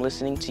seem like I'm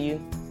listening to you,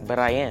 but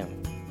I am.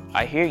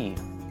 I hear you.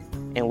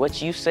 And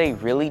what you say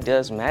really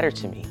does matter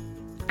to me.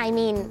 I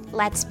mean,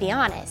 let's be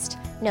honest.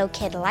 No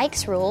kid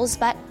likes rules,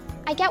 but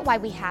I get why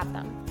we have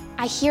them.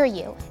 I hear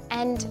you,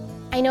 and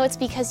I know it's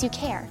because you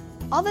care.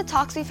 All the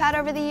talks we've had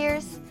over the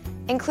years,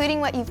 including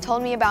what you've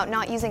told me about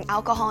not using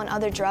alcohol and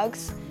other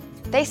drugs,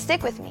 they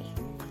stick with me.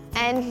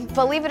 And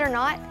believe it or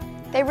not,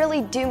 they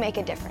really do make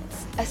a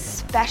difference,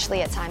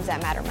 especially at times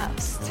that matter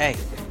most. Hey,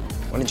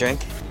 want a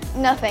drink?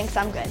 No thanks,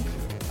 I'm good.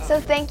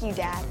 So thank you,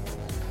 Dad,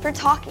 for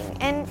talking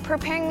and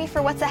preparing me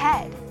for what's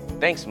ahead.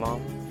 Thanks,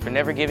 Mom, for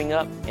never giving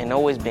up and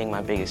always being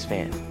my biggest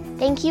fan.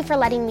 Thank you for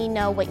letting me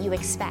know what you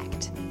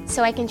expect.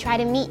 so I can try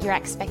to meet your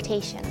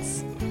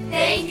expectations.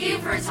 Thank you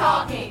for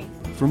talking.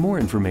 For more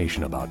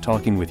information about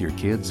talking with your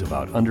kids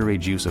about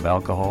underage use of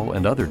alcohol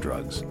and other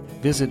drugs,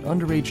 visit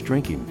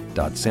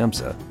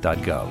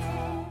underagedrinking.samhsa.gov.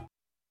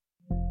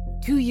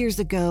 2 years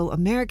ago,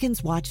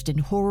 Americans watched in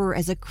horror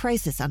as a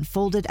crisis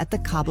unfolded at the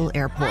Kabul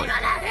airport.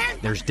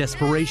 There's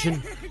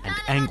desperation and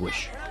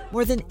anguish.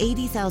 More than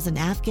 80,000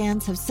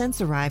 Afghans have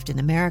since arrived in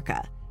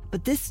America,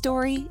 but this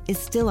story is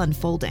still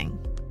unfolding.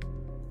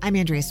 I'm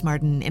Andrea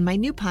Smartin. In my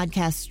new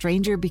podcast,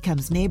 Stranger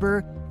Becomes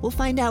Neighbor, we'll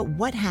find out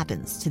what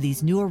happens to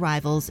these new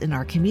arrivals in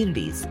our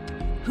communities.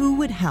 Who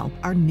would help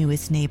our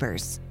newest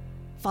neighbors?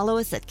 Follow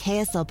us at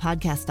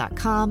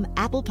kslpodcast.com,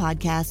 Apple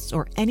Podcasts,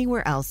 or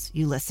anywhere else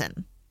you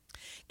listen.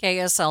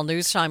 KSL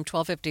News Time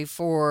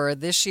 12:54.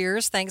 This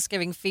year's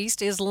Thanksgiving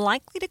feast is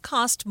likely to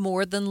cost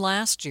more than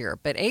last year,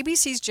 but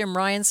ABC's Jim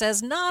Ryan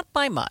says not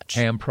by much.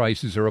 Ham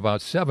prices are about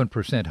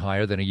 7%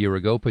 higher than a year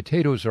ago.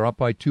 Potatoes are up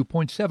by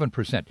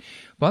 2.7%.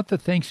 But the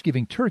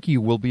Thanksgiving turkey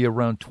will be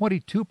around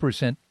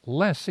 22%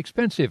 less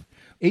expensive.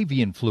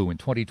 Avian flu in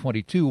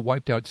 2022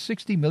 wiped out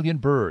 60 million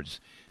birds.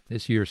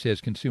 This year,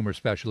 says consumer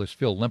specialist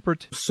Phil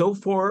Limpert. So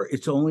far,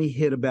 it's only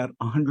hit about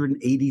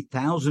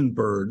 180,000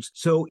 birds.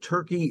 So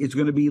turkey is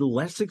going to be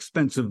less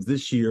expensive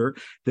this year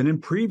than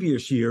in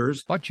previous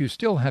years. But you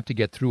still have to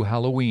get through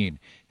Halloween.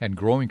 And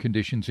growing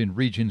conditions in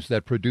regions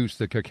that produce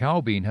the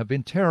cacao bean have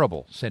been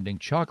terrible, sending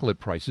chocolate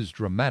prices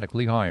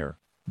dramatically higher.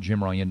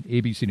 Jim Ryan,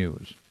 ABC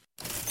News.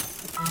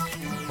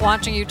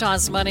 Watching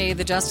Utah's money,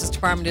 the Justice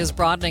Department is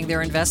broadening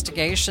their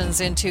investigations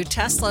into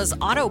Tesla's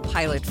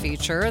autopilot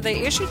feature.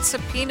 They issued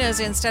subpoenas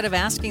instead of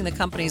asking the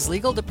company's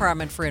legal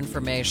department for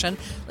information.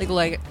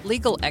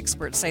 Legal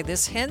experts say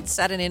this hints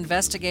at an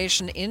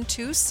investigation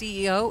into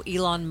CEO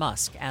Elon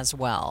Musk as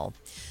well.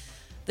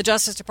 The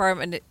Justice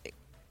Department...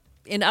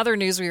 In other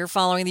news we are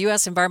following, the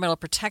U.S. Environmental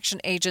Protection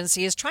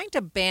Agency is trying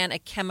to ban a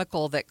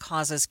chemical that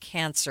causes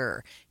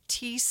cancer.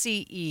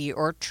 TCE,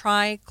 or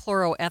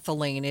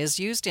trichloroethylene, is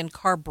used in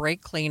car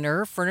brake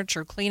cleaner,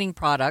 furniture cleaning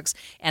products,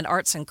 and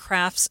arts and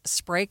crafts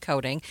spray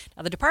coating.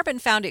 Now, the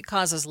department found it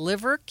causes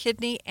liver,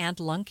 kidney, and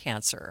lung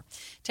cancer.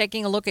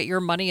 Taking a look at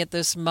your money at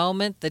this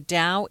moment, the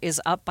Dow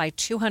is up by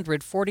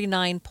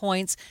 249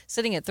 points,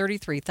 sitting at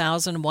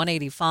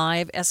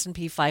 33,185.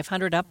 S&P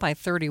 500 up by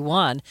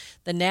 31.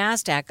 The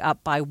NASDAQ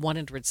up by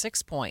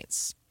 106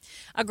 points.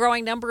 A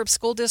growing number of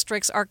school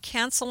districts are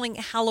canceling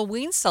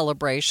Halloween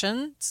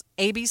celebrations.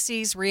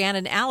 ABC's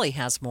Rhiannon Alley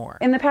has more.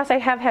 In the past, I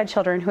have had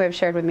children who have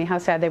shared with me how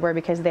sad they were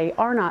because they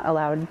are not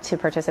allowed to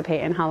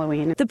participate in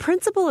Halloween. The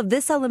principal of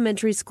this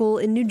elementary school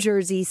in New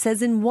Jersey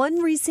says in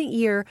one recent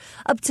year,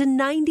 up to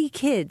 90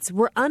 kids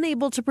were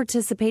unable to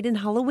participate in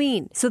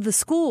Halloween. So the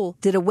school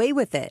did away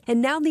with it.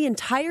 And now the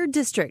entire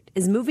district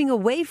is moving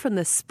away from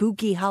the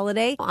spooky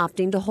holiday,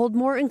 opting to hold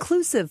more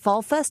inclusive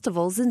fall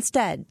festivals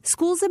instead.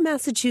 Schools in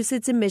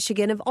Massachusetts and Michigan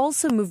have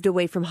also moved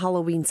away from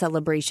Halloween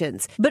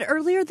celebrations. But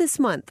earlier this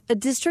month, a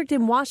district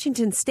in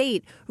Washington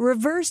state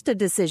reversed a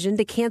decision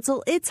to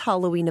cancel its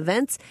Halloween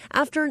events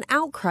after an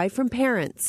outcry from parents.